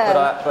had a go.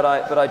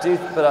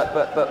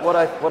 But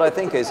what I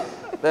think is,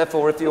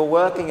 therefore, if you're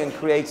working and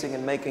creating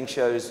and making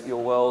shows,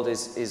 your world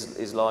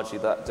is largely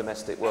that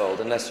domestic world,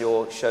 unless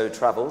your show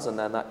travels, and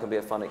then that can be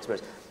a fun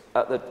experience.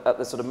 At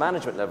the sort of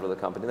management level of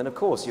the company, then of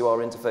course you are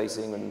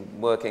interfacing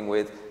and working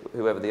with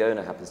whoever the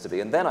owner happens to be.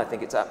 And then I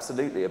think it's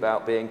absolutely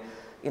about being,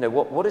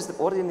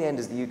 what in the end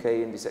is the UK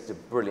indie sector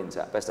brilliant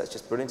at? Best, it's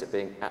just brilliant at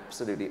being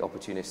absolutely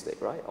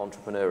opportunistic, right?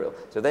 Entrepreneurial.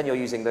 So then you're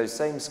using those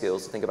same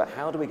skills to think about,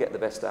 how do we get the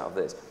best out of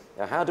this?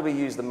 Now, how do we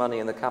use the money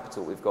and the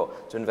capital we've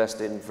got to invest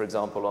in, for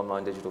example,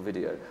 online digital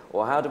video?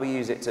 Or how do we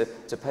use it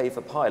to pay for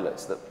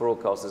pilots that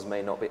broadcasters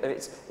may not be?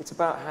 It's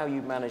about how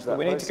you manage that. But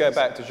we need to go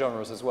back to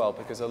genres as well,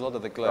 because a lot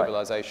of the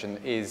globalization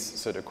is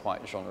sort of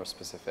quite genre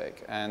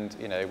specific. And,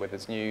 whether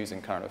it's news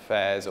and current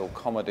affairs or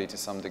comedy to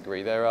some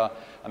degree,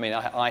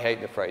 I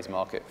hate the phrase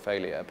market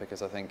failure,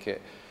 because I think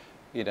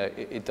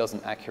it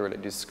doesn't accurately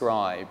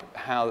describe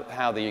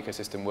how the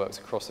ecosystem works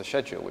across the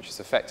schedule, which is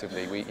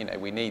effectively,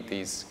 we need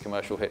these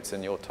commercial hits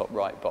in your top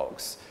right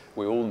box.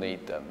 We all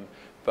need them.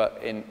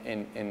 But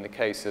in the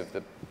case of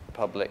the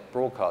public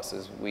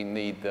broadcasters, we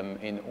need them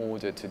in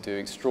order to do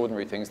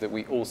extraordinary things that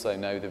we also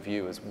know the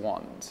viewers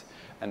want.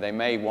 And they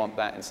may want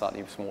that in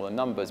slightly smaller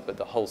numbers, but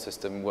the whole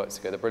system works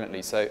together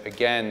brilliantly. So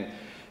again,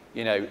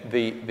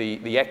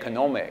 the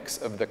economics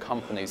of the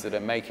companies that are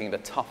making the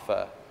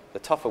tougher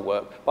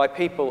work by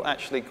people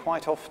actually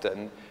quite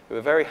often who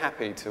are very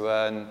happy to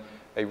earn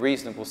a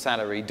reasonable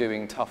salary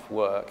doing tough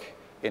work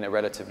in a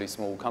relatively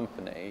small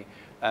company,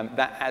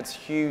 that adds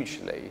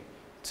hugely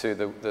to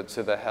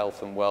the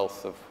health and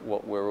wealth of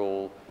what we're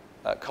all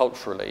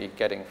culturally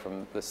getting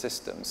from the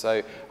system.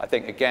 So I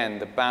think, again,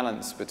 the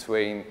balance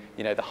between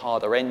the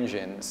harder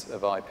engines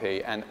of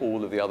IP and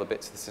all of the other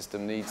bits of the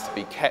system needs to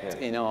be kept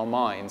in our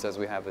minds as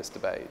we have this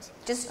debate.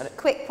 Just a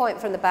quick point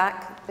from the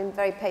back. Been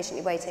very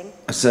patiently waiting.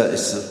 Sorry,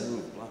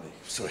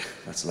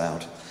 that's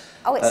loud.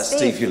 Oh, it's Steve.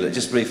 Steve Hewlett,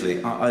 just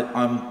briefly,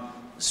 I'm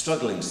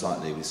struggling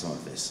slightly with some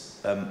of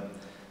this.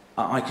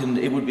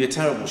 It would be a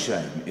terrible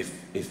shame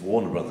if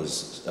Warner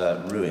Brothers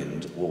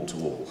ruined Wall to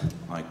Wall.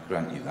 I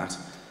grant you that.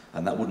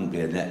 And that wouldn't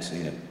be a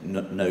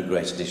no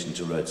great addition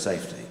to road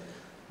safety.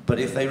 But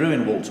if they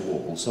ruin Wall to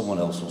Wall, someone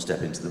else will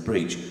step into the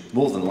breach.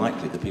 More than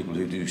likely, the people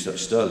who do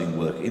such sterling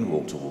work in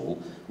Wall to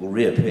Wall will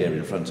reappear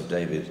in front of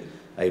David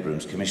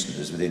Abrams'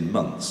 commissioners within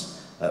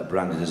months,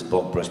 branded as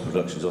Bog Brush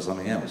Productions or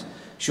something else.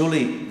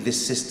 Surely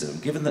this system,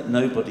 given that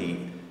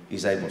nobody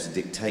is able to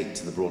dictate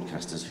to the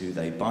broadcasters who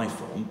they buy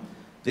from,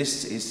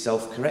 this is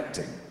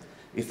self-correcting.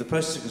 If the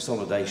process of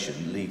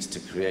consolidation leads to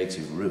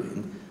creative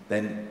ruin,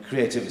 then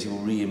creativity will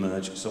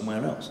re-emerge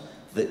somewhere else.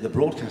 The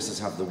broadcasters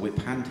have the whip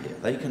hand here.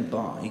 They can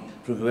buy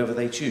from whoever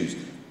they choose,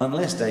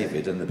 unless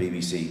David and the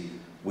BBC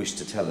wish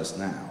to tell us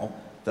now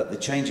that the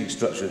changing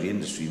structure of the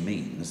industry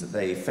means that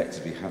they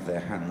effectively have their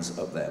hands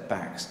up their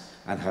backs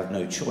and have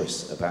no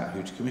choice about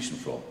who to commission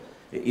from.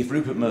 If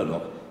Rupert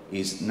Murdoch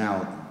is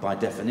now, by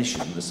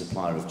definition, the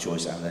supplier of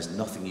choice and there's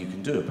nothing you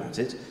can do about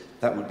it,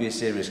 that would be a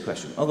serious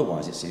question.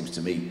 Otherwise, it seems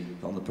to me,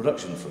 that on the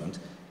production front,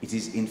 it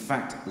is in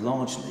fact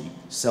largely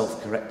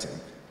self-correcting.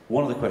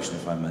 One other question,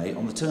 if I may,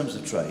 on the terms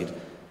of trade,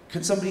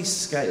 can somebody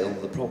scale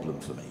the problem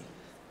for me?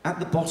 At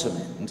the bottom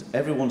end,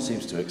 everyone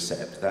seems to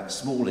accept that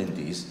small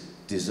indies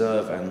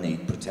deserve and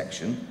need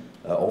protection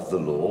of the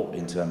law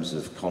in terms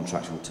of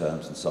contractual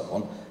terms and so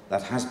on.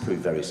 That has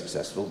proved very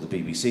successful. The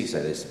BBC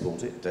say they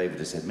support it. David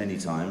has said many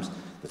times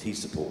that he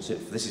supports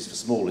it. This is for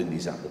small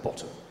indies at the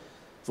bottom.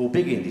 For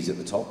big indies at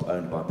the top,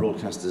 owned by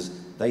broadcasters,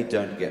 they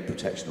don't get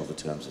protection of the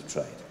terms of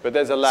trade. But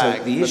there's a lag.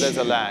 So There's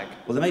a lag.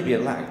 Well, there may be a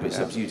lag, but it's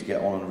up to you to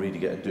get on and really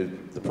get and do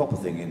the proper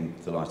thing in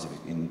the light of,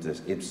 in the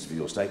interest of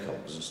your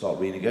stakeholders and start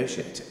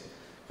renegotiating.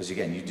 Because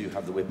again, you do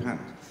have the whip hand.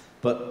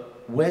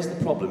 But where's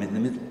the problem in the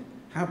middle?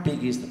 How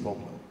big is the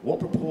problem? What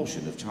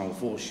proportion of Channel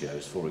 4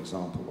 shows, for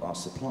example, are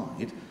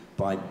supplied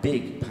by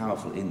big,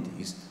 powerful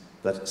indies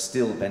that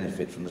still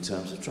benefit from the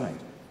terms of trade?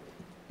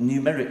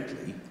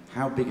 Numerically,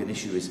 how big an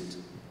issue is it?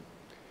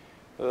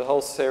 There's a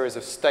whole series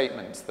of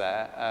statements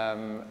there,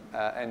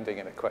 ending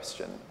in a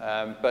question.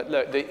 But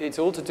look, it's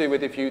all to do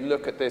with if you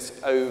look at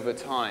this over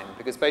time,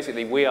 because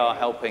basically we are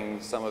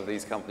helping some of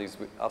these companies,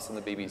 us and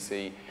the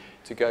BBC,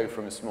 to go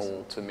from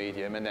small to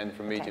medium and then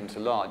from medium to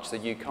large. So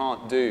you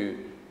can't do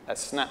a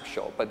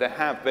snapshot, but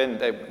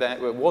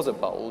there was a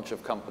bulge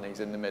of companies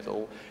in the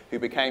middle who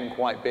became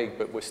quite big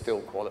but were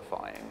still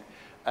qualifying.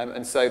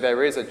 And so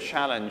there is a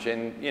challenge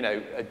in,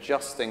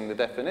 adjusting the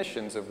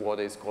definitions of what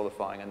is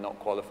qualifying and not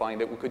qualifying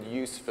that could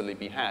usefully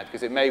be had,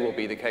 because it may well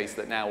be the case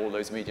that now all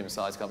those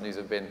medium-sized companies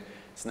have been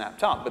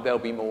snapped up, but there'll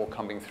be more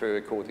coming through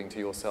according to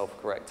your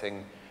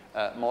self-correcting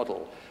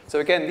model. So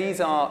again,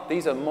 these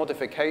are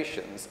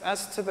modifications.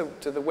 As to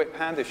the whip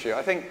hand issue,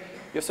 I think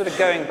you're sort of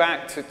going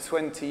back to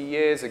 20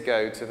 years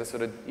ago to the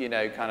sort of,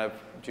 kind of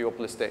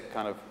duopolistic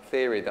kind of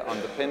theory that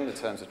underpinned the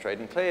terms of trade,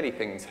 and clearly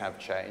things have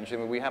changed. I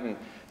mean, we haven't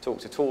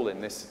talked at all in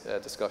this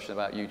discussion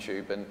about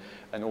YouTube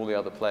and all the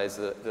other players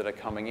that are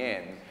coming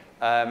in.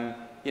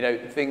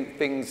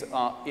 Things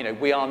are,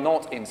 we are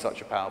not in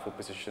such a powerful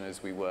position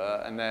as we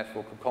were, and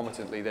therefore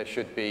concomitantly there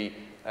should be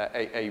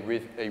a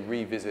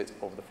revisit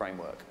of the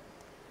framework.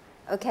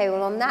 Okay,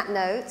 well on that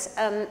note,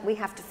 we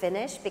have to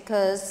finish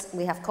because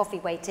we have coffee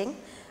waiting.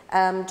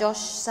 Josh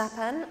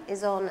Sapan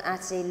is on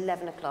at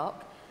 11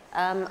 o'clock.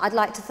 I'd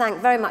like to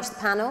thank very much the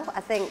panel. I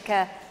think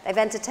they've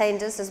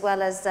entertained us as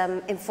well as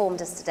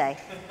informed us today.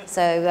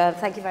 So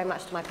thank you very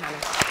much to my panel.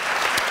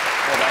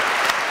 Well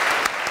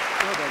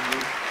done,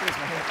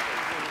 you.